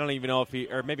year. I don't even know if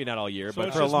or maybe not all year,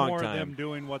 but for a long time. So it's just more them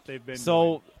doing what they've been doing.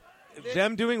 So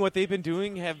them doing what they've been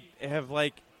doing have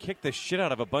like kicked the shit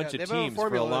out of a bunch of teams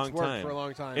for a long time. For a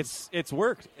long time. It's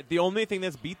worked. The only thing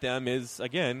that's beat them is,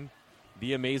 again,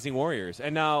 the amazing Warriors.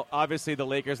 And now, obviously, the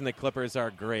Lakers and the Clippers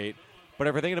are great. But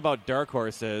if we're thinking about dark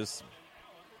horses,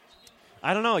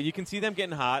 I don't know. You can see them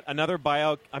getting hot. Another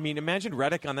buyout. I mean, imagine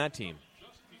Redick on that team.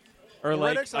 Or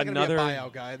like Redick's not another gonna be a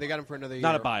buyout guy. They got him for another year.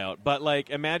 Not a buyout, but like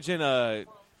imagine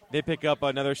they pick up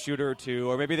another shooter or two,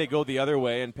 or maybe they go the other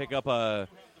way and pick up a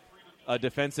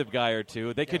defensive guy or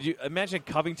two. They could imagine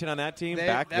Covington on that team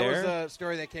back there. That was a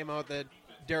story that came out that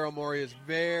Daryl Morey is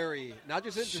very not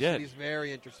just interested. He's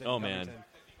very interested. Oh in man!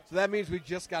 So that means we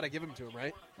just got to give him to him,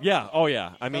 right? Yeah. Oh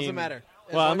yeah. I mean, doesn't matter.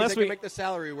 Well, unless we we can make the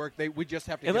salary work, we just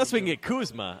have to. Unless we can get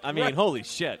Kuzma. I mean, holy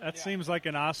shit! That seems like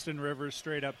an Austin Rivers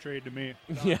straight up trade to me.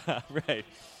 Yeah. Right.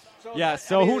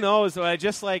 So, who knows? I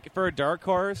just like for a dark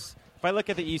horse. If I look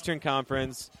at the Eastern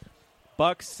Conference,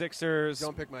 Bucks, Sixers.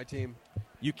 Don't pick my team.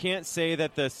 You can't say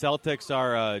that the Celtics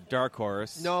are a dark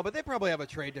horse. No, but they probably have a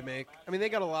trade to make. I mean, they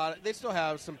got a lot. They still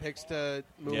have some picks to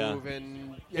move,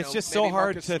 and it's just so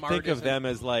hard to think of them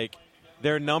as like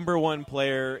their number one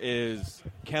player is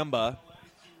Kemba,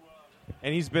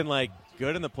 and he's been like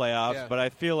good in the playoffs, but I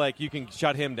feel like you can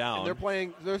shut him down.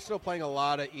 And they're still playing a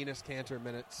lot of Enes Kanter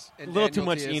minutes. And a little too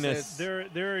much Enes.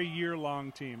 They're a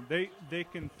year-long team. They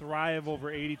can thrive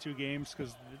over 82 games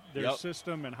because their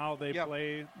system and how they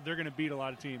play, they're going to beat a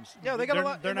lot of teams. Yeah, they got a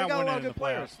lot. They're not winning a lot of in good the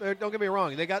players. Don't get me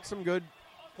wrong. They got some good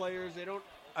players. They don't.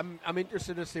 I'm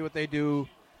interested to see what they do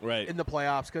in the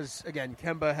playoffs because again,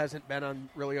 Kemba hasn't been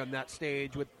really on that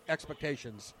stage with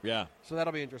expectations. Yeah. So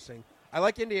that'll be interesting. I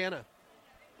like Indiana.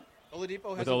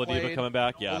 Oladipo hasn't Oladipo played. coming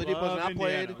back, yeah. Oladipo's not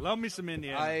played. Love me some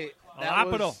Indiana.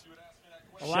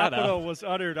 Oladipo was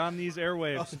uttered on these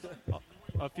airwaves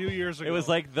a few years ago. It was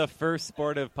like the first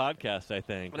sportive podcast, I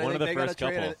think. One of the first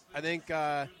couple.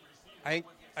 I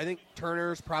think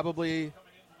Turner's probably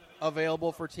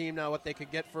available for team now. What they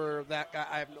could get for that guy,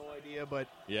 I have no idea. But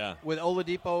with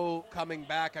Oladipo coming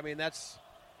back, I mean that's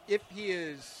if he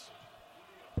is,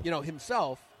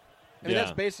 himself. I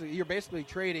mean, you're basically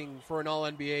trading for an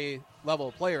All-NBA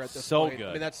level player at this point. Good.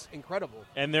 I mean, that's incredible.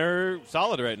 And they're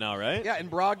solid right now, right? Yeah, and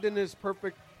Brogdon is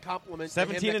perfect complement.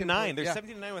 17-9. They're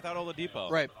 17-9 without Oladipo.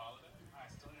 Right.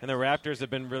 And the Raptors have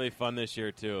been really fun this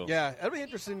year too. Yeah, it'll be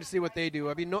interesting to see what they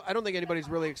do. I mean, I don't think anybody's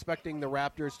really expecting the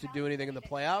Raptors to do anything in the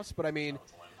playoffs, but I mean,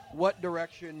 what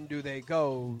direction do they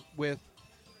go with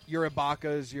your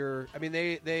Ibaka's,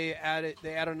 they added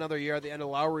another year at the end of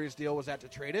Lowry's deal. Was that to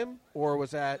trade him, or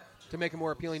was that to make him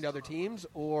more appealing to other teams,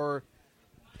 or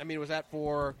was that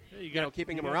for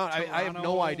keeping him around? I have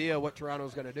no idea what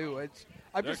Toronto's going to do.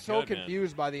 I'm just so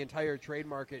confused by the entire trade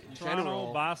market in Toronto,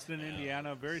 general. Boston,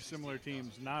 Indiana, very similar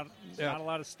teams. Not a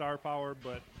lot of star power,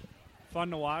 but fun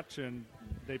to watch, and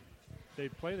they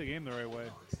play the game the right way,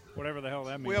 whatever the hell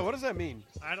that means. Well, yeah, what does that mean?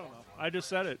 I don't know. I just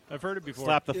said it. I've heard it before.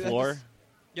 Slap the floor.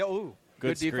 Yeah, ooh.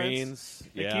 Good defense. screens.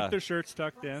 They keep their shirts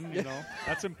tucked in.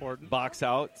 That's important. Box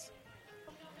outs,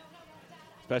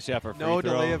 especially after free no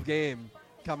throw. delay of game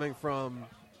coming from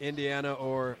Indiana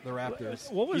or the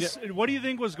Raptors. What do you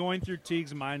think was going through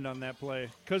Teague's mind on that play?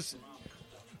 Because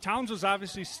Towns was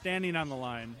obviously standing on the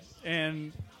line,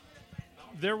 and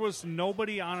there was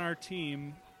nobody on our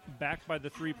team back by the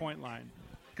three-point line.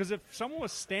 Because if someone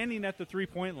was standing at the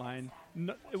three-point line,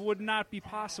 it would not be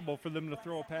possible for them to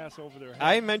throw a pass over their head.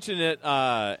 I mentioned it,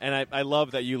 and I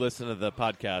love that you listen to the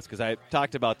podcast because I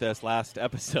talked about this last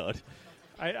episode.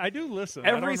 I do listen.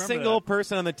 Every single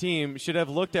person on the team should have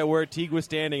looked at where Teague was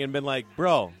standing and been like,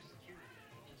 bro,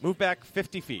 move back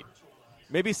 50 feet,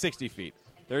 maybe 60 feet.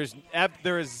 There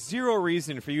is zero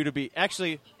reason for you to be –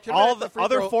 actually, all the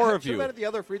other four of you – at the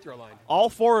other free throw line. All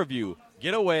four of you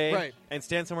get away right. and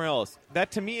stand somewhere else.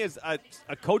 That, to me, is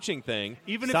a coaching thing.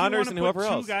 Even Saunders if and you want to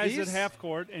whoever put two else. guys at half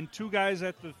court and two guys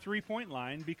at the three-point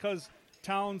line because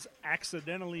Towns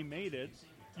accidentally made it,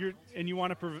 and you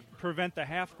want to prevent the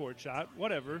half-court shot,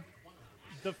 whatever.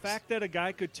 The fact that a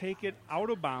guy could take it out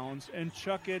of bounds and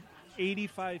chuck it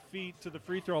 85 feet to the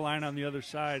free throw line on the other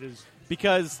side is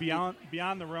because beyond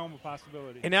the realm of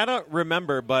possibility. And I don't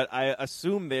remember, but I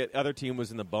assume the other team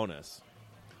was in the bonus.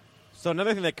 So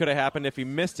another thing that could have happened if he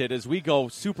missed it is we go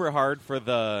super hard for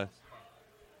the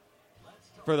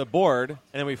board, and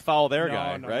then we foul their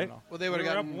guy, right? No. Well, they would have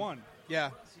gotten up one.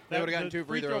 Yeah, they would have gotten two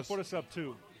free throws. Free throw put us up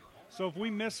two. So if we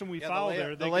miss and we Yeah, foul the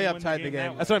there, they layup can win tied the the game.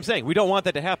 game. That's what I'm saying. We don't want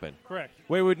that to happen. Correct.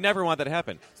 We would never want that to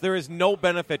happen. So there is no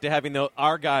benefit to having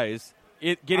our guys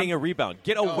getting a rebound.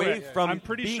 Get away from I'm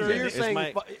pretty being sure there You're is saying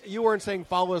my- you weren't saying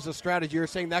follow as a strategy. You're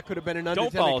saying that could have been an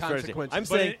Don't follow unintended strategy. consequence. I'm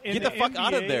saying in get the fuck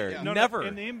out of NBA there. No, Never.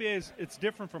 in the NBA, it's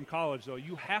different from college, though.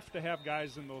 You have to have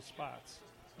guys in those spots.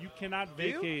 You cannot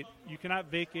vacate. You cannot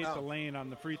vacate the lane on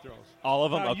the free throws. All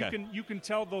of them? Now, Okay. You can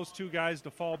tell those two guys to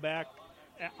fall back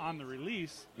on the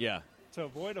release Yeah. to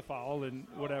avoid a foul and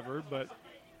whatever, but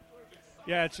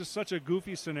yeah, it's just such a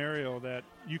goofy scenario that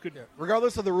you could.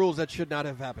 Regardless of the rules, that should not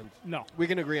have happened. No, We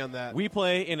can agree on that. We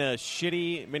play in a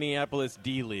shitty Minneapolis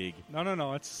D League.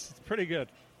 no, it's pretty good.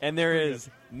 And there is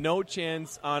no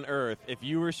chance on earth if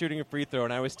you were shooting a free throw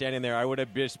and I was standing there, I would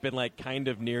have just been like kind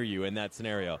of near you in that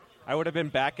scenario. I would have been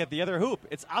back at the other hoop.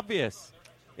 It's obvious.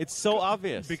 It's so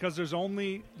obvious. Because there's what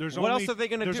only else are they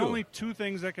going to do? There's only two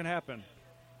things that can happen.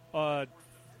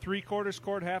 Three-quarters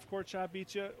court, half-court shot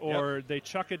beats you, or they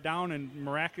chuck it down and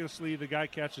miraculously the guy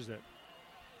catches it.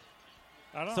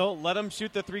 I don't know. So let them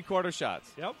shoot the three-quarter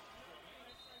shots. Yep.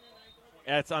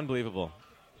 It's unbelievable.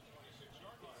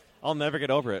 I'll never get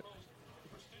over it.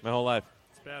 My whole life.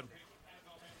 It's bad.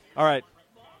 All right.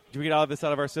 Did we get all of this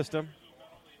out of our system?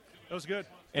 That was good.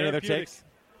 Any other Therapeutic. takes?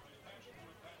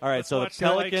 All right, Let's so the watch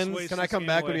the Lakes Pelicans. waste Can I this come game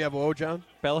back away. when you have Woj, John?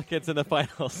 Pelicans in the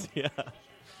finals. Yeah.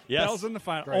 Yes. Bell's in the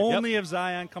final. Right. Only if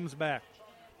Zion comes back.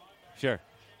 Sure.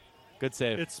 Good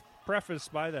save. It's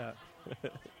prefaced by that.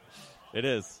 It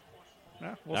is.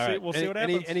 Yeah, we'll All see. right. We'll see what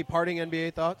happens. Any parting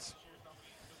NBA thoughts?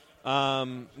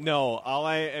 No. All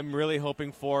I am really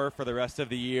hoping for the rest of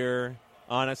the year,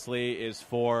 honestly, is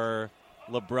for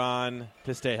LeBron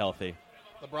to stay healthy.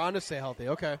 LeBron to stay healthy.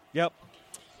 Okay. Yep.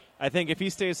 I think if he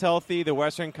stays healthy, the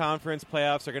Western Conference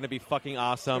playoffs are going to be fucking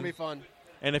awesome. It's going to be fun.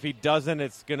 And if he doesn't,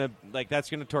 it's going to that's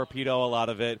going to torpedo a lot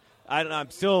of it. I'm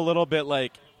still a little bit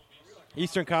like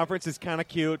Eastern Conference is kind of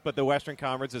cute, but the Western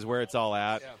Conference is where it's all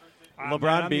at. Yeah.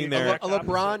 LeBron being there. A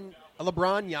LeBron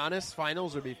Giannis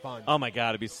finals would be fun. Oh my God,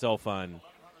 it'd be so fun.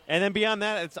 And then beyond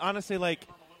that, it's honestly like,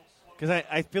 because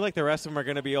I feel like the rest of them are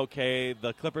going to be okay.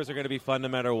 The Clippers are going to be fun no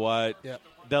matter what. Yeah.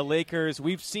 The Lakers,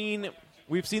 we've seen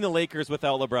the Lakers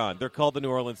without LeBron. They're called the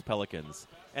New Orleans Pelicans,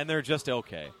 and they're just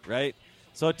okay, right?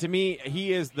 So to me,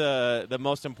 he is the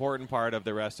most important part of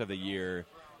the rest of the year.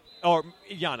 Or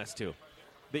Giannis, too.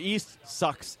 The East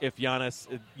sucks if Giannis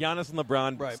and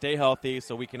LeBron stay healthy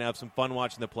so we can have some fun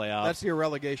watching the playoffs. That's your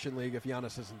relegation league if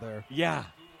Giannis isn't there. Yeah.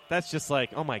 That's just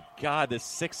like, oh, my God, the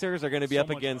Sixers are going to be So up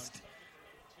much against, fun.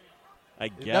 I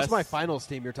guess. That's my finals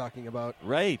team you're talking about.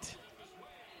 Right.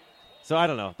 So I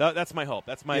don't know. That's my hope.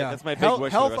 That's my big wish for the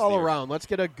Health rest all of the year. around. Let's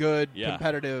get a good, Yeah.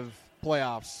 competitive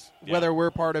playoffs, Yeah. whether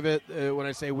we're part of it. When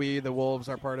I say we, the Wolves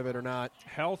are part of it or not.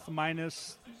 Health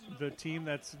minus the team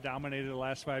that's dominated the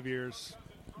last 5 years,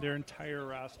 their entire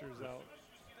roster's out.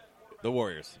 The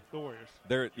Warriors. The Warriors.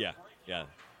 They're yeah.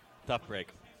 Tough break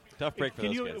for those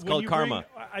guys. It's when called you karma.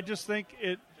 I just think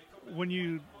when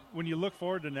you look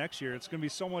forward to next year, it's going to be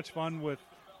so much fun with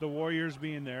the Warriors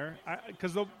being there,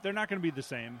 because they're not going to be the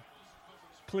same,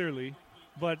 clearly,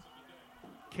 but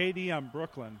KD on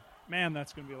Brooklyn, man,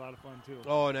 that's going to be a lot of fun too.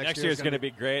 Oh, Next year is going to be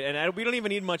great, and we don't even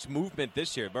need much movement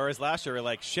this year. Whereas last year, we're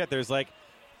like, shit, there's like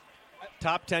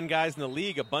top 10 guys in the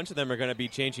league. A bunch of them are going to be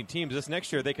changing teams. This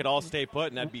next year, they could all stay put,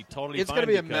 and that'd be totally It's fine. going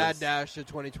to be a mad dash to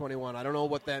 2021. I don't know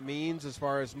what that means as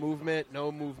far as movement,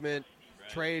 no movement,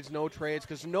 trades, no trades,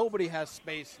 because nobody has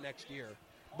space next year.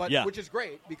 But which is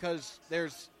great because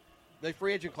the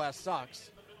free agent class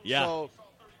sucks. Yeah. So,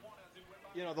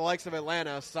 the likes of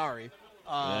Atlanta, sorry.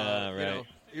 Right.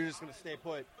 You're just going to stay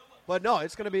put. But no,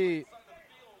 it's going to be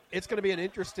an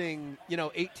interesting,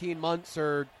 18 months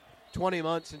or 20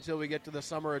 months until we get to the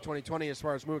summer of 2020 as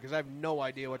far as moving, because I have no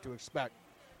idea what to expect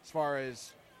as far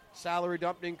as salary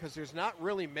dumping, because there's not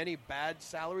really many bad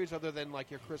salaries other than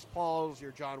like your Chris Pauls,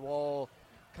 your John Wall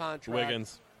contract.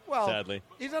 Wiggins. Well, sadly,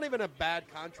 he's not even a bad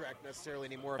contract necessarily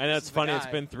anymore. And that's funny. It's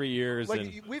been 3 years. Like,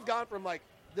 and we've gone from like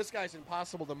this guy's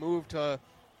impossible to move to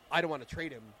I don't want to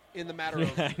trade him in the matter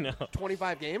of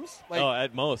 25 games. Like,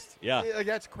 at most, yeah. Like,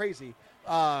 that's crazy.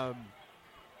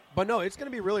 But no, it's going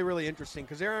to be really, really interesting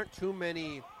because there aren't too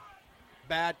many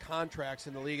bad contracts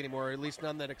in the league anymore, or at least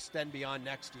none that extend beyond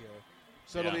next year.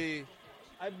 So it'll be.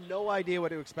 I have no idea what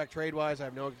to expect trade-wise. I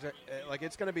have no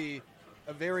it's going to be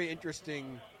a very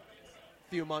interesting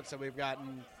few months that we've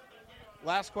gotten.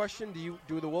 Last question: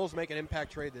 do the Wolves make an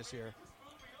impact trade this year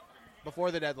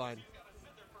before the deadline?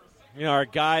 Our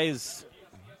guys,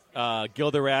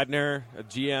 Gilda Radner, a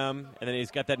GM, and then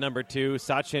he's got that number 2,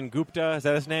 Sachin Gupta. Is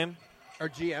that his name? Our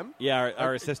GM? Yeah,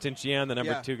 our assistant GM, the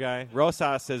number 2 guy.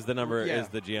 Rosas is the is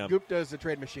the GM. Gupta is the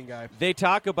trade machine guy. They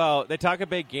talk a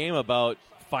big game about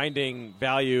finding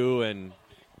value, and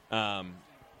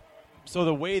so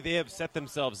the way they have set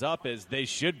themselves up is they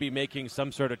should be making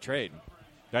some sort of trade.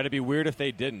 That'd be weird if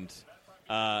they didn't.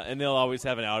 And they'll always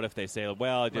have an out if they say,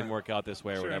 well, it didn't work out this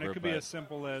way or whatever. And it could be as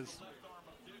simple as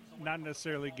not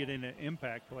necessarily getting an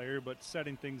impact player, but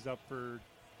setting things up for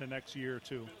the next year or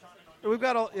two. We've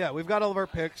got all of our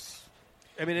picks.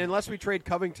 I mean, unless we trade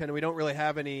Covington, we don't really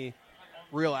have any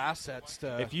real assets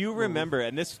to. If you remember,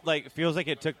 and this feels like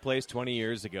it took place 20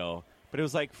 years ago, but it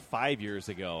was like 5 years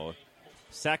ago.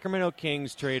 Sacramento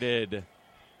Kings traded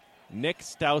Nick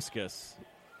Stauskas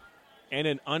and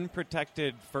an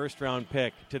unprotected first-round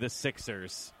pick to the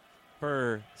Sixers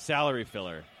for salary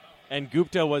filler. And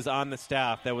Gupta was on the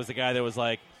staff. That was the guy that was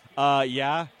like,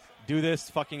 do this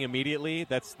fucking immediately.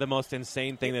 That's the most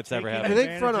insane thing that's ever happened. I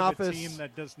think front office a team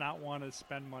that does not want to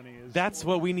spend money is. That's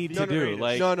what we need to do.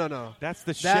 No. That's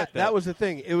the shit. That was the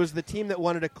thing. It was the team that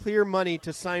wanted to clear money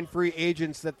to sign free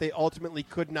agents that they ultimately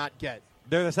could not get.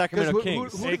 They're the Sacramento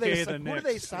Kings. Who do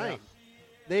they sign?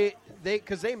 Yeah.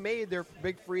 Because they made their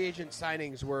big free agent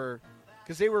signings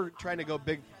because they were trying to go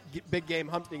big game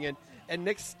hunting, and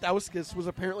Nick Stauskas was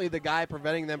apparently the guy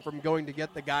preventing them from going to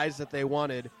get the guys that they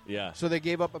wanted. Yeah. So they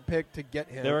gave up a pick to get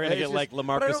him. They were going to get like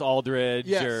LaMarcus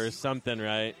Aldridge or something,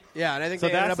 right? Yeah, and I think so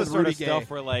they that's ended up the with sort Rudy of Gay. stuff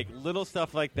where like little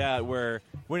stuff like that where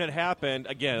when it happened,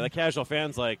 again, the casual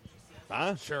fans like,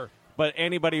 huh? Sure. But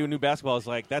anybody who knew basketball is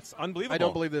like, that's unbelievable. I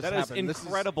don't believe this That happened. is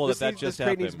incredible that just this trade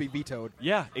happened. needs to be vetoed.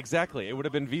 Yeah, exactly. It would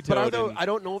have been vetoed. But I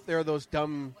don't know if there are those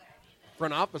dumb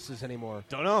front offices anymore.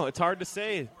 Don't know. It's hard to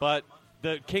say. But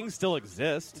the Kings still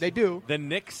exist. They do. The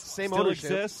Knicks Same still ownership.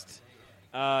 exist.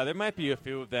 There might be a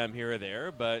few of them here or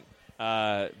there, but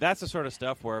that's the sort of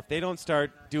stuff where if they don't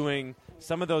start doing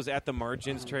some of those at the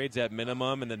margins trades at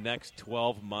minimum in the next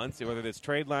 12 months, whether it's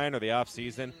trade line or the off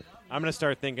season, I'm going to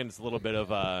start thinking it's a little bit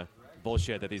of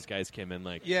bullshit that these guys came in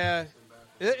like. Yeah,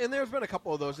 and there's been a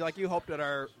couple of those. Like you hoped at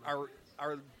our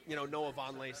Noah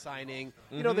Vonleh signing,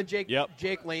 the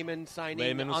Jake Layman signing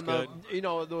Layman was on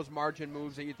the those margin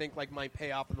moves that you think like might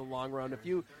pay off in the long run. If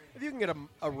you can get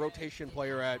a rotation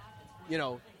player at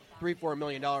 $3-4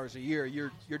 million a year,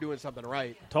 you're doing something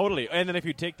right. Totally. And then if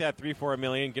you take that $3-4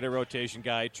 million, get a rotation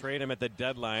guy, trade him at the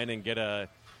deadline, and get a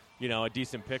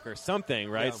decent pick or something,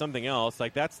 right? Yeah. Something else.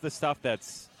 Like that's the stuff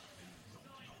that's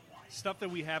stuff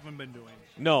that we haven't been doing.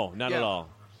 No, not at all.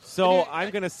 So I'm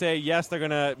going to say yes. They're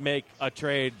going to make a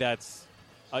trade that's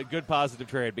a good positive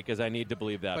trade because I need to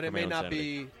believe that. But it may not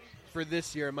be for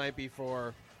this year. It might be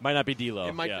for. Might not be D'Lo.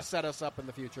 It might set us up in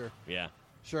the future. Yeah.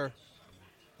 Sure.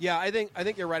 Yeah, I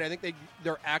think you're right. I think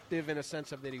they're active in a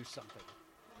sense of they do something.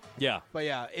 Yeah. But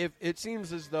yeah, if it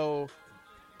seems as though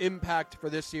impact for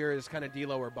this year is kind of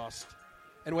D-Lo or bust.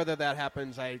 And whether that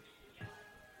happens, I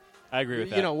agree with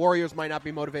that. Warriors might not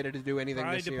be motivated to do anything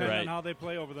Probably this year. depend on how they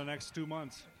play over the next 2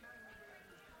 months.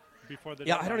 Before the I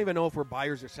deadline. don't even know if we're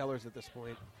buyers or sellers at this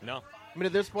point. No. I mean,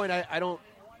 at this point, I don't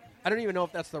even know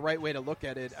if that's the right way to look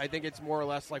at it. I think it's more or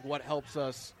less like what helps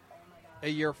us a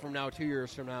year from now, 2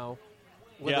 years from now,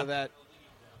 whether that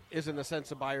is in the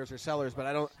sense of buyers or sellers.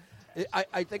 But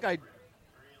I think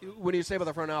when you say about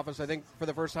the front office, I think for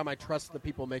the first time I trust the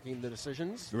people making the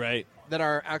decisions. Right. That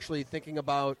are actually thinking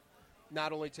about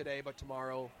not only today but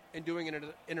tomorrow and doing it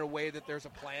in a way that there's a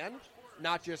plan,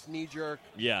 not just knee-jerk.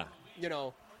 Yeah.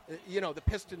 The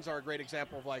Pistons are a great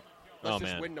example of like, let's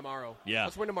just win tomorrow. Yeah.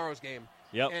 Let's win tomorrow's game.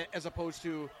 Yep. As opposed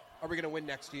to, are we going to win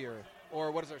next year?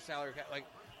 Or what is our salary cap? Like,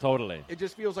 totally. It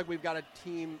just feels like we've got a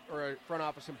team or a front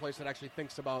office in place that actually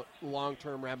thinks about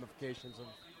long-term ramifications of.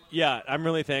 Yeah, I'm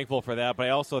really thankful for that, but I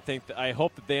also think I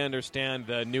hope that they understand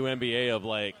the new NBA of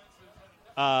like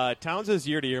Towns is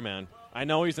year to year, man. I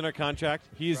know he's under contract.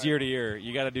 He's year to year.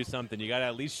 You got to do something. You got to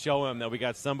at least show him that we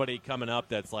got somebody coming up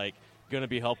that's like going to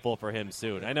be helpful for him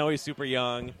soon. I know he's super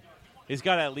young. He's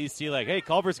got to at least see like, hey,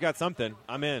 Culver's got something.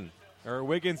 I'm in. Or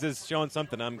Wiggins is showing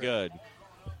something. I'm good.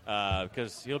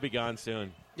 Because he'll be gone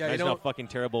soon. Yeah, imagine how fucking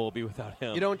terrible we'll be without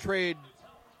him. You don't trade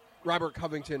Robert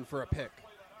Covington for a pick.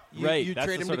 You That's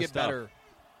trade him to get better.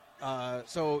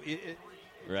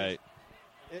 Right.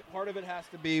 Part of it has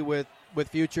to be with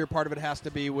future. Part of it has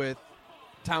to be with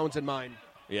Towns in mind.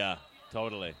 Yeah,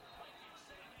 totally.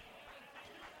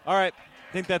 All right.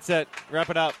 I think that's it.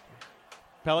 Wrap it up.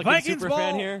 Pelican Vikings Superfan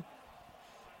ball. here.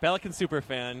 Pelican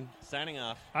Superfan signing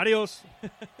off. Adios.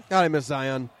 God, I miss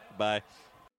Zion. Bye.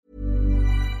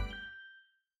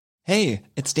 Hey,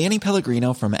 it's Danny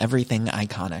Pellegrino from Everything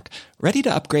Iconic. Ready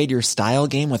to upgrade your style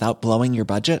game without blowing your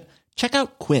budget? Check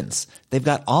out Quince. They've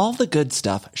got all the good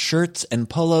stuff, shirts and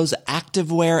polos,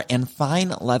 activewear, and fine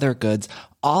leather goods,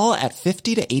 all at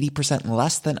 50 to 80%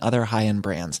 less than other high-end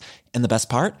brands. And the best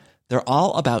part? They're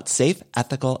all about safe,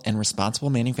 ethical, and responsible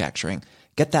manufacturing.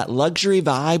 Get that luxury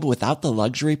vibe without the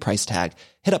luxury price tag.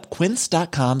 Hit up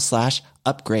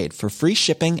quince.com/upgrade for free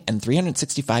shipping and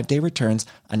 365-day returns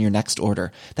on your next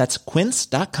order. That's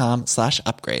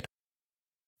quince.com/upgrade.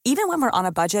 Even when we're on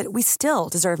a budget, we still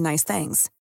deserve nice things.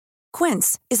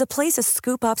 Quince is a place to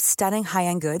scoop up stunning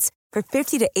high-end goods for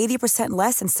 50 to 80%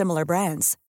 less than similar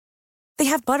brands. They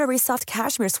have buttery soft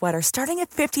cashmere sweaters starting at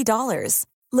 $50,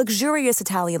 luxurious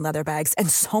Italian leather bags, and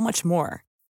so much more.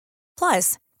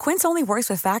 Plus, Quince only works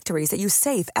with factories that use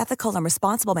safe, ethical, and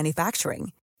responsible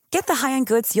manufacturing. Get the high-end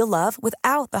goods you'll love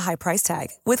without the high price tag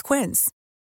with Quince.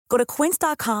 Go to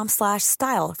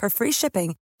quince.com/style for free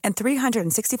shipping and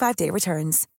 365-day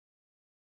returns.